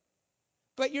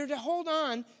 but you're to hold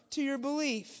on to your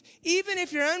belief. Even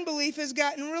if your unbelief has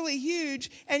gotten really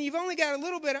huge and you've only got a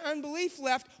little bit of unbelief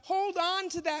left, hold on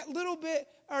to that little bit,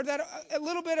 or that a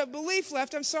little bit of belief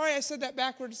left. I'm sorry I said that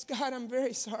backwards. God, I'm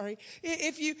very sorry.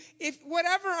 If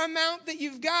whatever amount that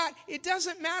you've got, it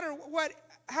doesn't matter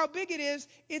how big it is,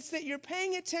 it's that you're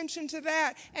paying attention to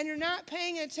that, and you're not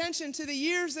paying attention to the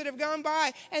years that have gone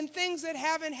by and things that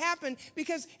haven't happened,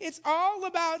 because it's all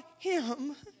about him.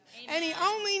 Amen. And he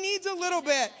only needs a little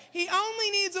bit. He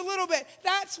only needs a little bit.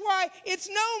 That's why it's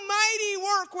no mighty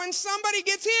work when somebody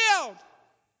gets healed.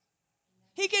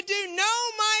 He could do no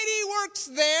mighty works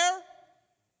there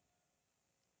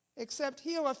except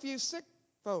heal a few sick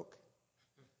folk.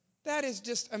 That is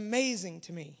just amazing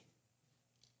to me.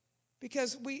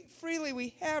 Because we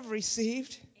have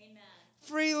received. Amen.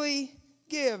 Freely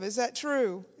give. Is that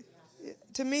true? Yes.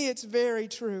 To me, it's very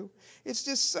true. It's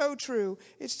just so true.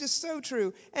 It's just so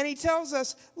true. And he tells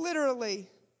us literally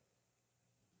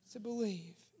to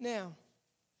believe. Now,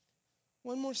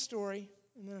 one more story.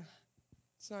 And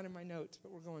it's not in my notes,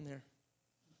 but we're going there.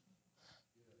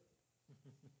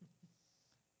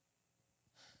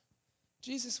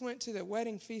 Jesus went to the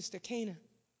wedding feast at Cana.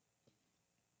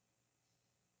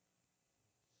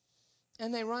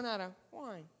 And they run out of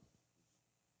wine.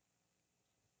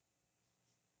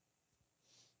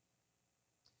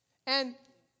 And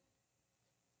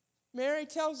Mary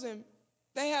tells him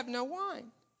they have no wine.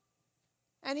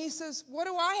 And he says, what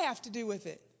do I have to do with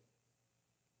it?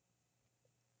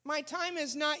 My time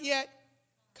has not yet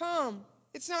come.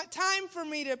 It's not time for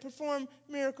me to perform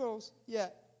miracles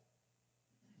yet.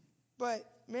 But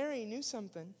Mary knew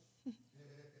something.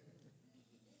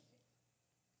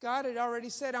 God had already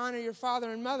said, honor your father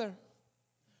and mother,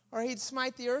 or he'd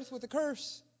smite the earth with a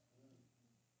curse.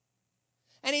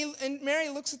 And Mary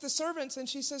looks at the servants and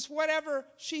she says, whatever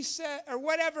she said, or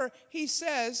whatever he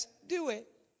says, do it.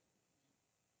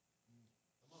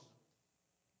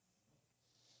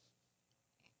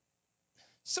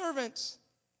 Servants.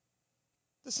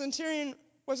 The centurion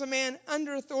was a man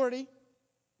under authority,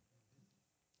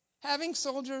 having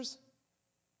soldiers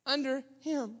under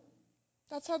him.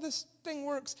 That's how this thing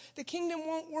works. The kingdom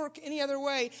won't work any other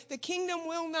way. The kingdom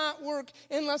will not work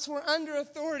unless we're under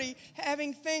authority,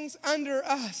 having things under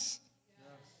us.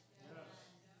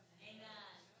 Yes.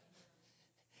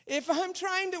 If I'm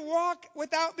trying to walk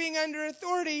without being under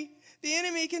authority, the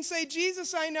enemy can say,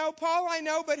 Jesus I know, Paul I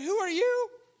know, but who are you?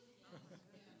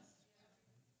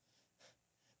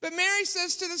 But Mary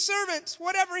says to the servants,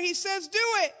 whatever he says, do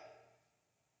it.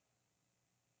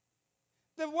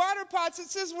 The water pots, it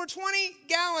says, were 20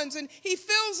 gallons, and he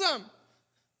fills them.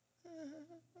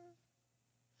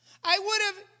 I would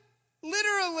have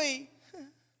Literally,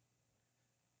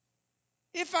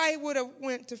 if I would have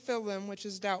went to fill them, which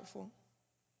is doubtful,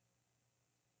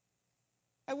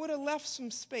 I would have left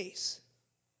some space.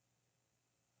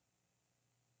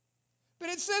 But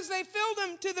it says they filled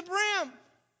them to the brim.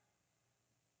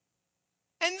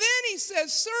 And then he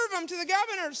says, serve them to the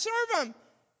governor, serve them.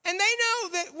 And they know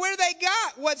that where they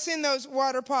got what's in those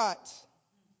water pots.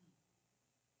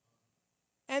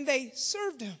 And they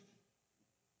served him.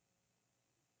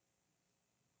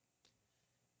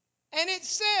 And it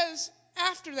says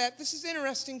after that, this is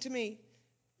interesting to me,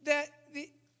 that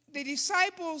the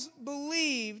disciples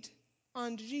believed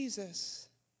on Jesus.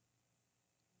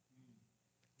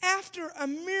 After a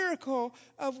miracle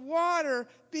of water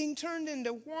being turned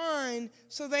into wine,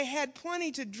 so they had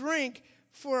plenty to drink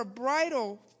for a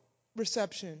bridal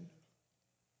reception.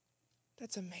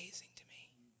 That's amazing to me.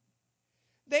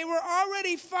 They were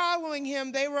already following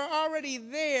him. They were already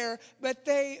there, but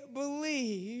they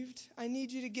believed. I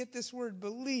need you to get this word,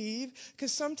 believe,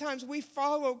 because sometimes we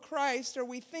follow Christ, or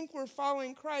we think we're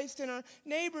following Christ, and our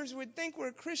neighbors would think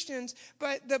we're Christians,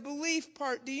 but the belief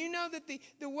part, do you know that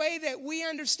the way that we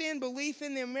understand belief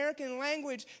in the American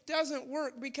language doesn't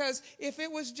work? Because if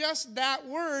it was just that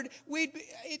word,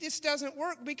 it just doesn't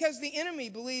work, because the enemy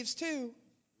believes too.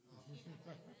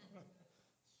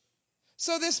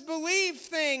 So this believe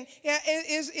thing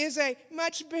is a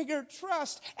much bigger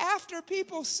trust. After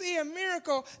people see a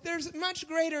miracle, there's much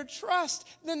greater trust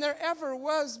than there ever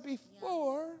was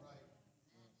before.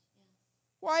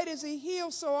 Why does he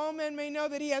heal? So all men may know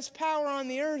that he has power on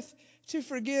the earth to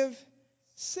forgive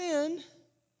sin.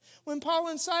 When Paul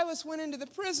and Silas went into the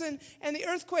prison and the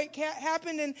earthquake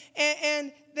happened and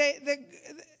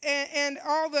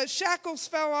all the shackles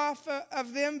fell off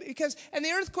of them, and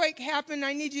the earthquake happened,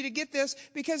 I need you to get this,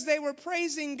 because they were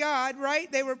praising God,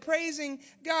 right? They were praising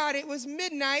God. It was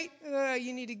midnight.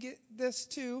 You need to get this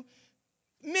too.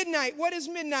 Midnight. What is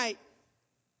midnight?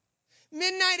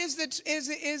 Midnight is the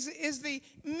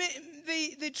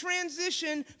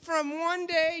transition from one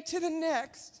day to the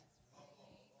next.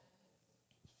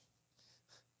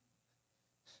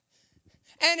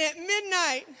 And at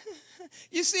midnight,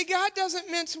 you see, God doesn't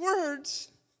mince words.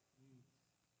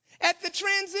 At the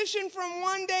transition from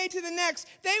one day to the next,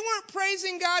 they weren't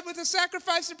praising God with a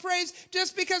sacrifice of praise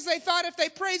just because they thought if they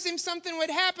praised him something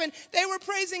would happen. They were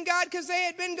praising God because they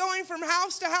had been going from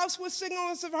house to house with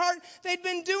singleness of heart.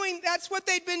 That's what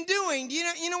they'd been doing.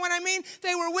 You know what I mean?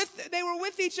 They were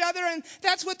with each other, and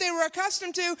that's what they were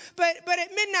accustomed to. But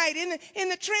at midnight, in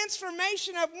the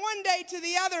transformation of one day to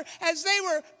the other, as they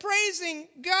were praising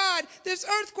God, this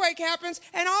earthquake happens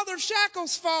and all their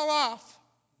shackles fall off.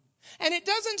 And it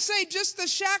doesn't say just the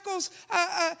shackles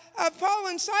of Paul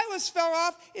and Silas fell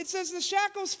off. It says the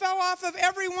shackles fell off of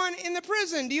everyone in the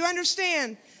prison. Do you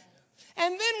understand?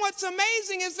 And then what's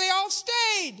amazing is they all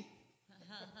stayed.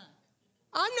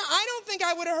 I don't think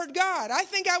I would have heard God. I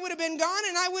think I would have been gone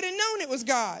and I would have known it was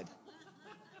God.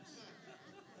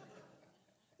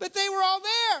 But they were all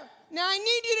there. Now I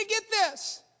need you to get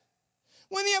this.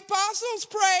 When the apostles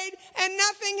prayed and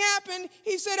nothing happened,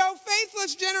 he said, "Oh,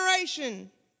 faithless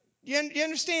generation." You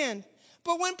understand?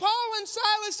 But when Paul and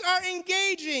Silas are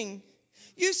engaging,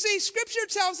 you see, Scripture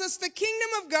tells us the kingdom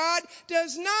of God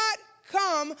does not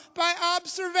come by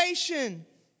observation.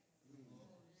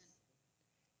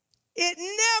 It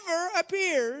never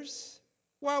appears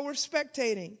while we're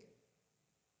spectating.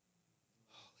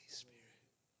 Holy Spirit.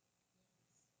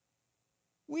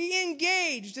 We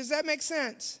engage. Does that make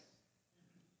sense?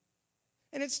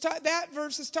 And that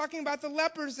verse is talking about the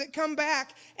lepers that come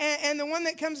back. And the one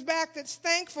that comes back that's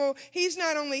thankful, he's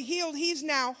not only healed, he's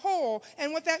now whole.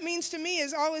 And what that means to me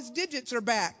is all his digits are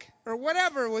back, or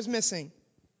whatever was missing.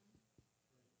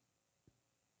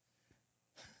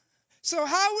 So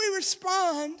how we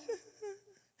respond,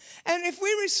 and if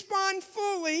we respond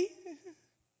fully,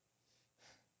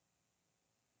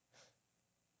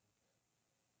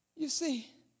 you see,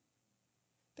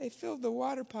 they filled the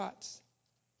water pots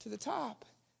to the top.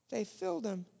 They filled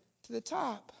them to the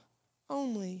top.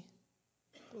 Only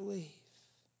believe.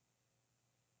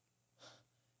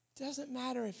 It doesn't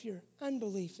matter if your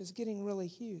unbelief is getting really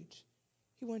huge.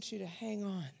 He wants you to hang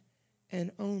on and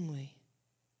only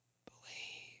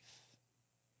believe.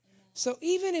 So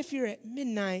even if you're at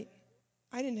midnight,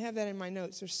 I didn't have that in my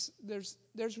notes. There's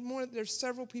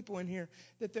several people in here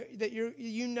that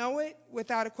you know it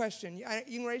without a question. You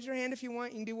can raise your hand if you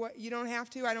want. You can do what you don't have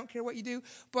to. I don't care what you do,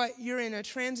 but you're in a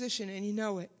transition and you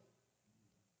know it.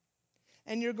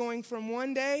 And you're going from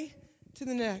one day to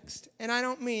the next. And I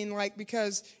don't mean like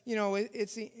because,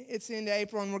 it's the end of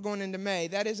April and we're going into May.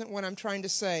 That isn't what I'm trying to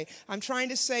say. I'm trying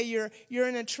to say you're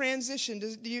in a transition.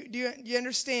 Do you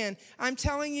understand? I'm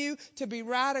telling you to be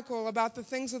radical about the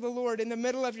things of the Lord in the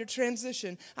middle of your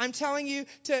transition. I'm telling you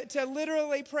to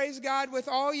literally praise God with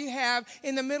all you have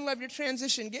in the middle of your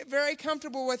transition. Get very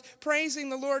comfortable with praising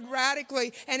the Lord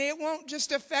radically, and it won't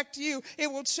just affect you.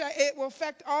 It will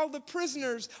affect all the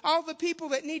prisoners, all the people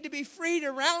that need to be freed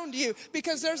around you,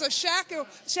 because there's a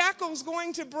shackle's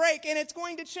going to break, and it's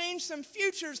going to change some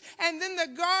futures. And then the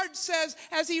guard says,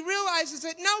 as he realizes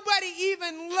that nobody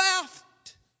even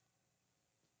left,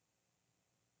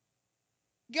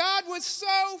 God was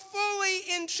so fully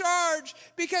in charge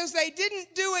because they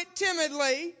didn't do it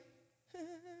timidly,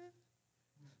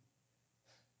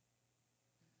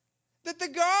 that the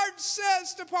guard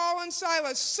says to Paul and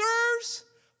Silas, "Sirs,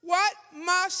 what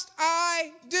must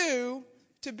I do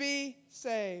to be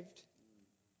saved?"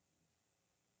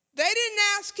 They didn't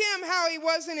ask him how he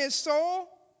was in his soul.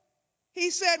 He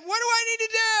said, "What do I need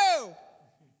to do?"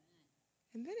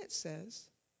 And then it says,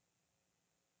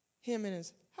 him and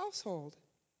his household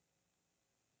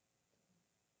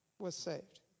was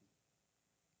saved.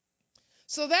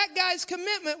 So that guy's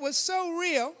commitment was so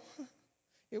real,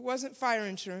 it wasn't fire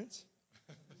insurance,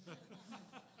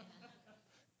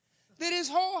 that his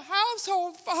whole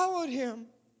household followed him.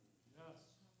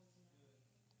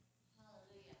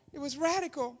 It was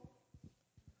radical.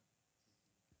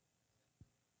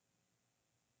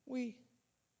 We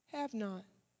have not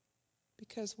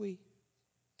because we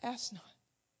ask not.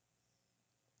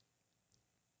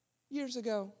 Years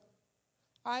ago,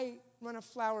 I run a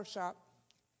flower shop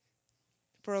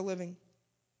for a living.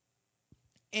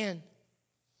 And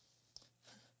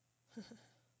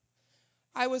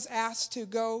I was asked to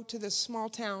go to this small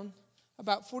town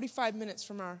about 45 minutes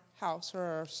from our house or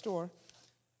our store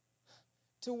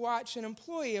to watch an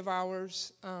employee of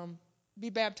ours be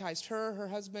baptized, her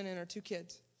husband, and her 2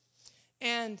 kids.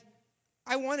 And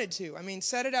I wanted to.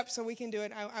 Set it up so we can do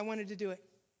it. I wanted to do it.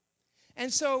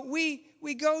 And so we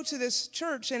go to this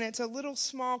church, and it's a little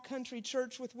small country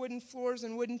church with wooden floors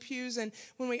and wooden pews. And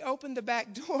when we opened the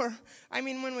back door,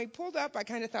 when we pulled up, I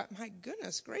kind of thought, my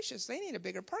goodness gracious, they need a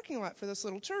bigger parking lot for this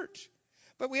little church.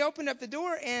 But we opened up the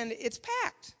door, and it's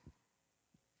packed.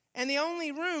 And the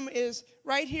only room is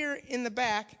right here in the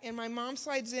back, and my mom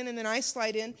slides in, and then I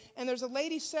slide in, and there's a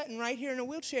lady sitting right here in a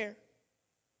wheelchair.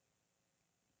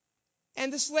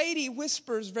 And this lady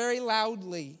whispers very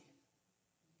loudly.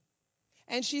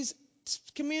 And she's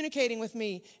communicating with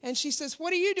me. And she says,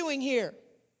 "What are you doing here?"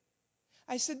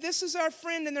 I said, "This is our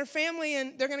friend and their family,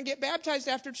 and they're going to get baptized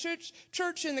after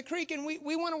church in the creek, and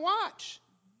we want to watch."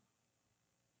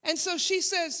 And so she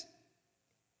says,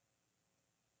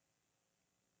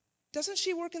 "Doesn't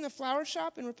she work in the flower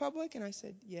shop in Republic?" And I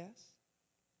said, "Yes."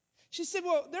 She said,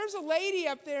 "Well, there's a lady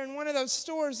up there in one of those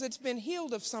stores that's been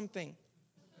healed of something."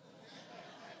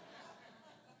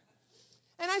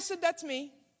 And I said, "That's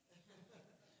me."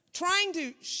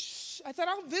 I thought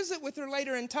I'll visit with her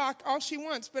later and talk all she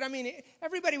wants. But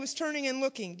everybody was turning and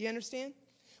looking. Do you understand?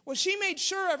 Well, she made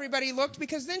sure everybody looked,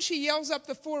 because then she yells up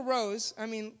the 4 rows.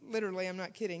 Literally, I'm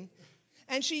not kidding.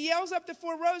 And she yells up the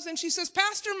 4 rows and she says,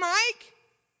 "Pastor Mike."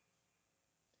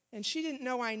 And she didn't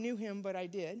know I knew him, but I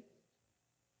did.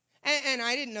 And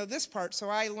I didn't know this part, so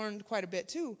I learned quite a bit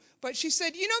too. But she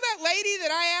said, "You know that lady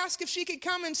that I asked if she could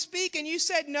come and speak and you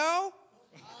said no?"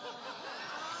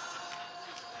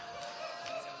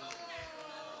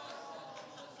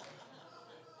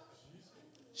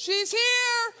 She's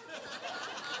here.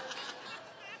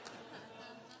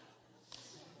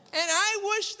 And I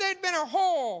wish there'd been a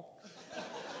hole.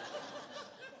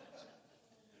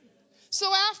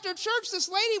 So after church, this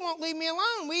lady won't leave me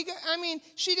alone.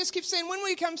 She just keeps saying, "When will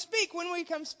you come speak? When will you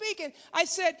come speak?" And I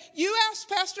said, "You ask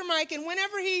Pastor Mike, and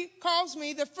whenever he calls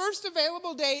me, the first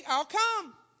available date, I'll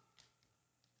come."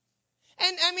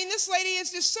 And this lady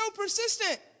is just so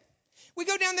persistent. We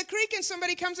go down the creek, and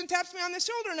somebody comes and taps me on the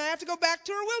shoulder, and I have to go back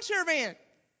to her wheelchair van.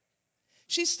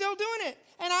 She's still doing it.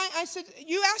 And I said,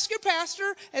 "You ask your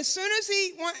pastor. As soon as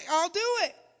I'll do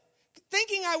it."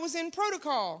 Thinking I was in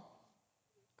protocol.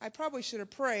 I probably should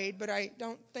have prayed, but I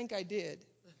don't think I did.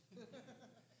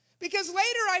 Because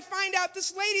later I find out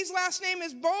this lady's last name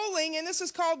is Bowling, and this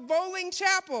is called Bowling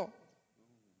Chapel.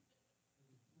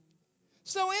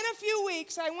 So in a few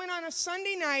weeks, I went on a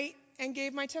Sunday night and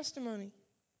gave my testimony.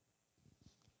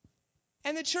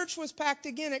 And the church was packed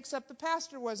again, except the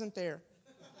pastor wasn't there.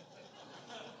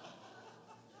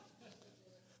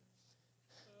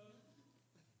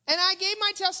 And I gave my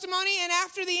my testimony, and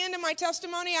after the end of my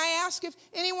testimony, I asked if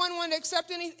anyone wanted to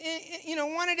accept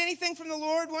wanted anything from the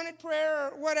Lord, wanted prayer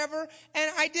or whatever,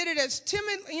 and I did it as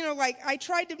timid, like I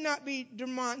tried to not be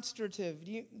demonstrative.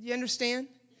 Do you understand?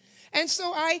 And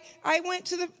so I went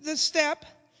to the step,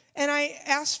 and I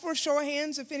asked for a show of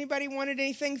hands if anybody wanted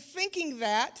anything, thinking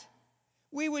that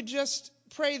we would just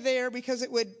pray there because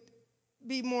it would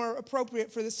be more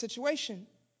appropriate for the situation.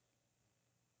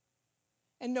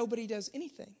 And nobody does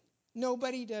anything.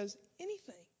 Nobody does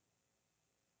anything.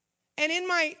 And in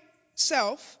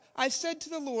myself, I said to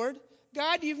the Lord,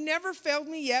 God, you've never failed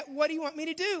me yet. What do you want me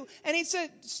to do? And he said,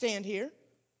 stand here.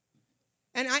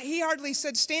 And he hardly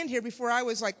said stand here before I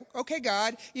was like, okay,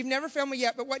 God, you've never failed me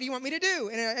yet, but what do you want me to do?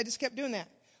 And I just kept doing that.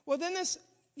 Well, then this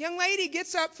young lady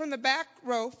gets up from the back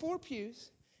row, 4 pews,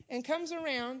 and comes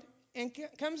around and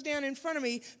comes down in front of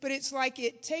me, but it's like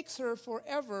it takes her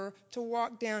forever to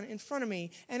walk down in front of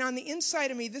me. And on the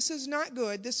inside of me, this is not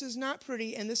good, this is not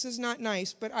pretty, and this is not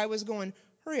nice, but I was going,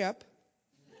 hurry up.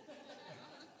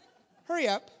 Hurry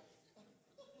up.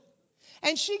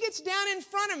 And she gets down in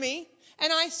front of me,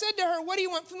 and I said to her, what do you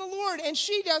want from the Lord? And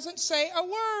she doesn't say a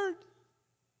word.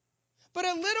 But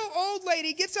a little old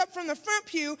lady gets up from the front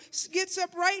pew, gets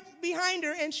up right behind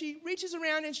her, and she reaches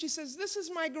around and she says, this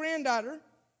is my granddaughter.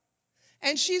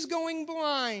 And she's going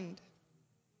blind.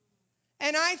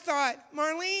 And I thought,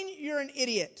 Marlene, you're an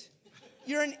idiot.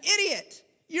 You're an idiot.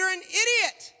 You're an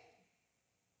idiot.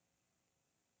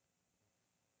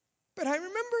 But I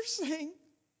remember saying,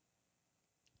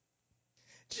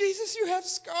 Jesus, you have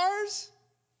scars.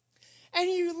 And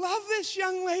you love this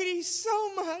young lady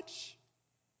so much.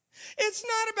 It's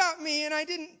not about me, and I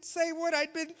didn't say what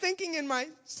I'd been thinking in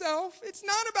myself. It's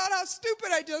not about how stupid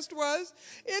I just was.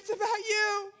 It's about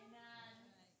you.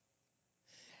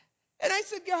 And I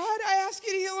said, God, I ask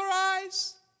you to heal her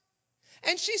eyes.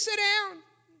 And she sat down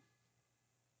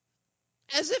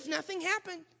as if nothing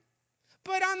happened.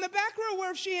 But on the back row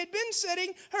where she had been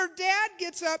sitting, her dad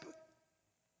gets up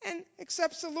and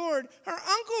accepts the Lord. Her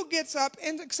uncle gets up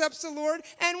and accepts the Lord.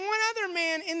 And one other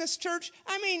man in this church,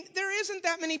 there isn't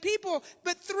that many people,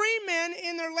 but 3 men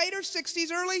in their later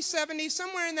 60s, early 70s,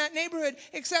 somewhere in that neighborhood,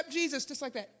 accept Jesus, just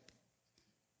like that.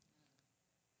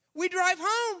 We drive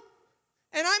home.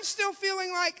 And I'm still feeling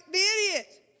like the idiot.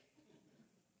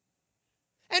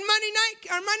 And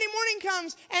Monday morning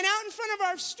comes, and out in front of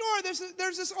our store,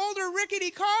 there's this older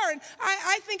rickety car, and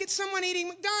I think it's someone eating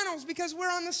McDonald's because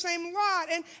we're on the same lot.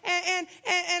 And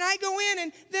I go in,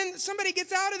 and then somebody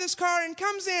gets out of this car and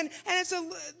comes in, and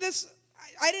it's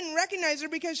I didn't recognize her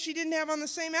because she didn't have on the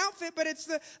same outfit, but it's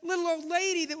the little old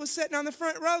lady that was sitting on the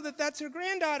front row that's her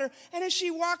granddaughter. And as she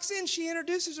walks in, she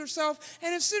introduces herself.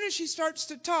 And as soon as she starts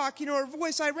to talk, her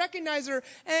voice, I recognize her.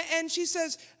 And she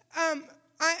says,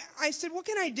 I said, what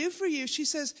can I do for you? She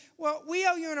says, well, we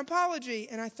owe you an apology.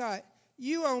 And I thought,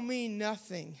 you owe me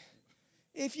nothing.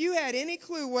 If you had any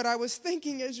clue what I was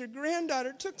thinking as your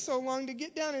granddaughter took so long to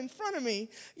get down in front of me,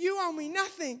 you owe me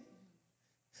nothing.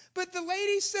 But the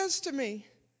lady says to me,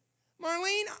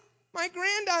 Marlene, my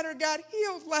granddaughter got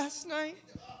healed last night.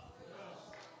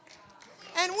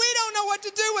 And we don't know what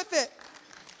to do with it.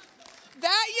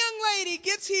 That young lady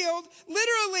gets healed,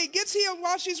 literally gets healed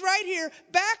while she's right here,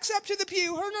 backs up to the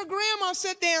pew. Her and her grandma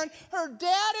sit down. Her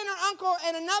dad and her uncle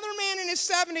and another man in his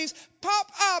 70s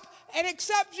pop up and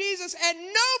accept Jesus. And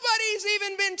nobody's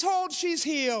even been told she's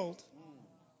healed.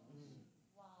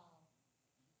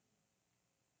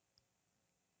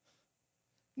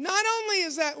 Not only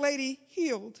is that lady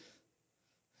healed,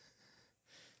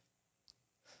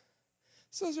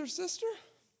 so's her sister,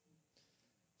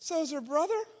 so's her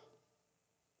brother.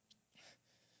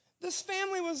 This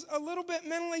family was a little bit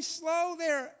mentally slow.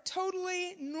 They're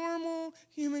totally normal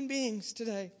human beings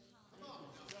today.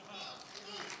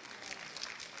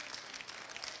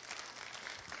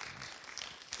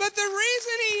 But the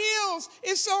reason he heals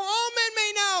is so all men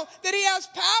may know that he has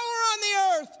power on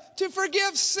the earth to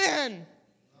forgive sin.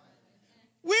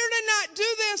 We're to not do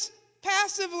this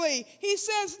passively. He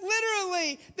says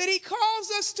literally that he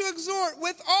calls us to exhort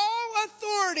with all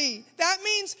authority. That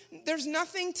means there's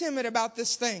nothing timid about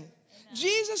this thing.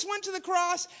 Jesus went to the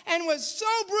cross and was so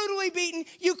brutally beaten,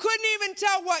 you couldn't even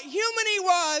tell what human he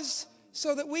was,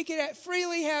 so that we could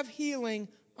freely have healing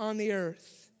on the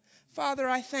earth. Father,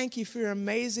 I thank you for your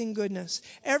amazing goodness.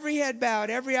 Every head bowed,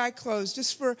 every eye closed,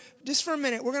 just for a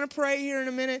minute. We're going to pray here in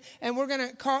a minute, and we're going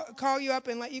to call you up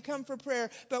and let you come for prayer.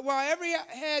 But while every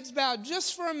head's bowed,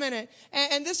 just for a minute,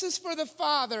 and this is for the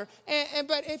Father.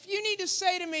 But if you need to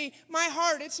say to me, my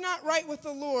heart, it's not right with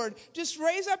the Lord, just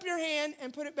raise up your hand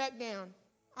and put it back down.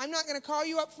 I'm not going to call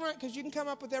you up front because you can come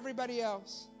up with everybody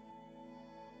else.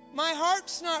 My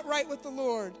heart's not right with the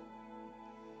Lord.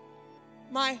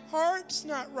 My heart's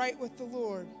not right with the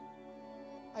Lord.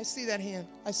 I see that hand.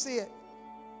 I see it.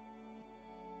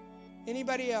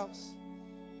 Anybody else?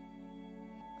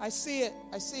 I see it.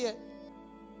 I see it.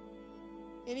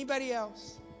 Anybody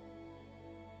else?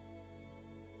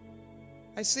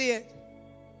 I see it.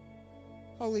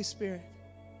 Holy Spirit.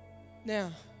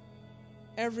 Now,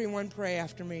 everyone pray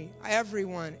after me.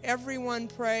 Everyone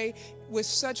pray with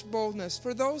such boldness.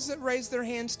 For those that raise their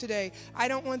hands today, I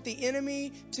don't want the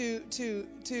enemy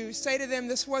to say to them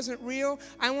this wasn't real.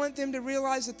 I want them to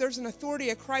realize that there's an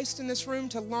authority of Christ in this room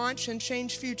to launch and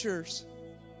change futures.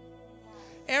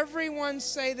 Everyone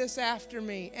say this after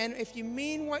me. And if you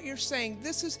mean what you're saying,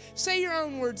 say your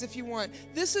own words if you want.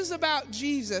 This is about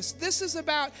Jesus. This is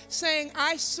about saying,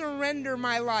 I surrender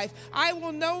my life. I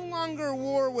will no longer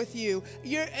war with you.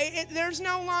 There's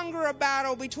no longer a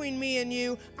battle between me and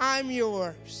you. I'm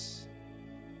yours.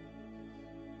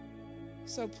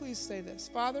 So please say this.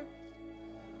 Father,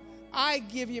 I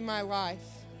give you my life.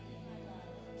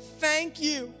 Thank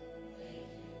you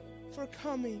for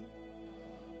coming.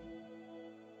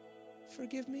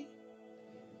 Forgive me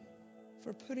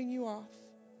for putting you off.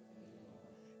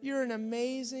 You're an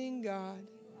amazing God.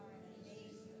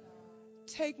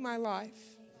 Take my life.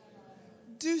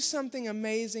 Do something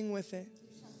amazing with it.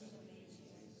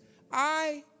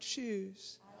 I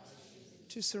choose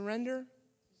to surrender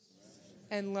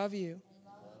and love you.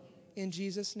 In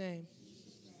Jesus' name,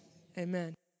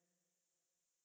 amen.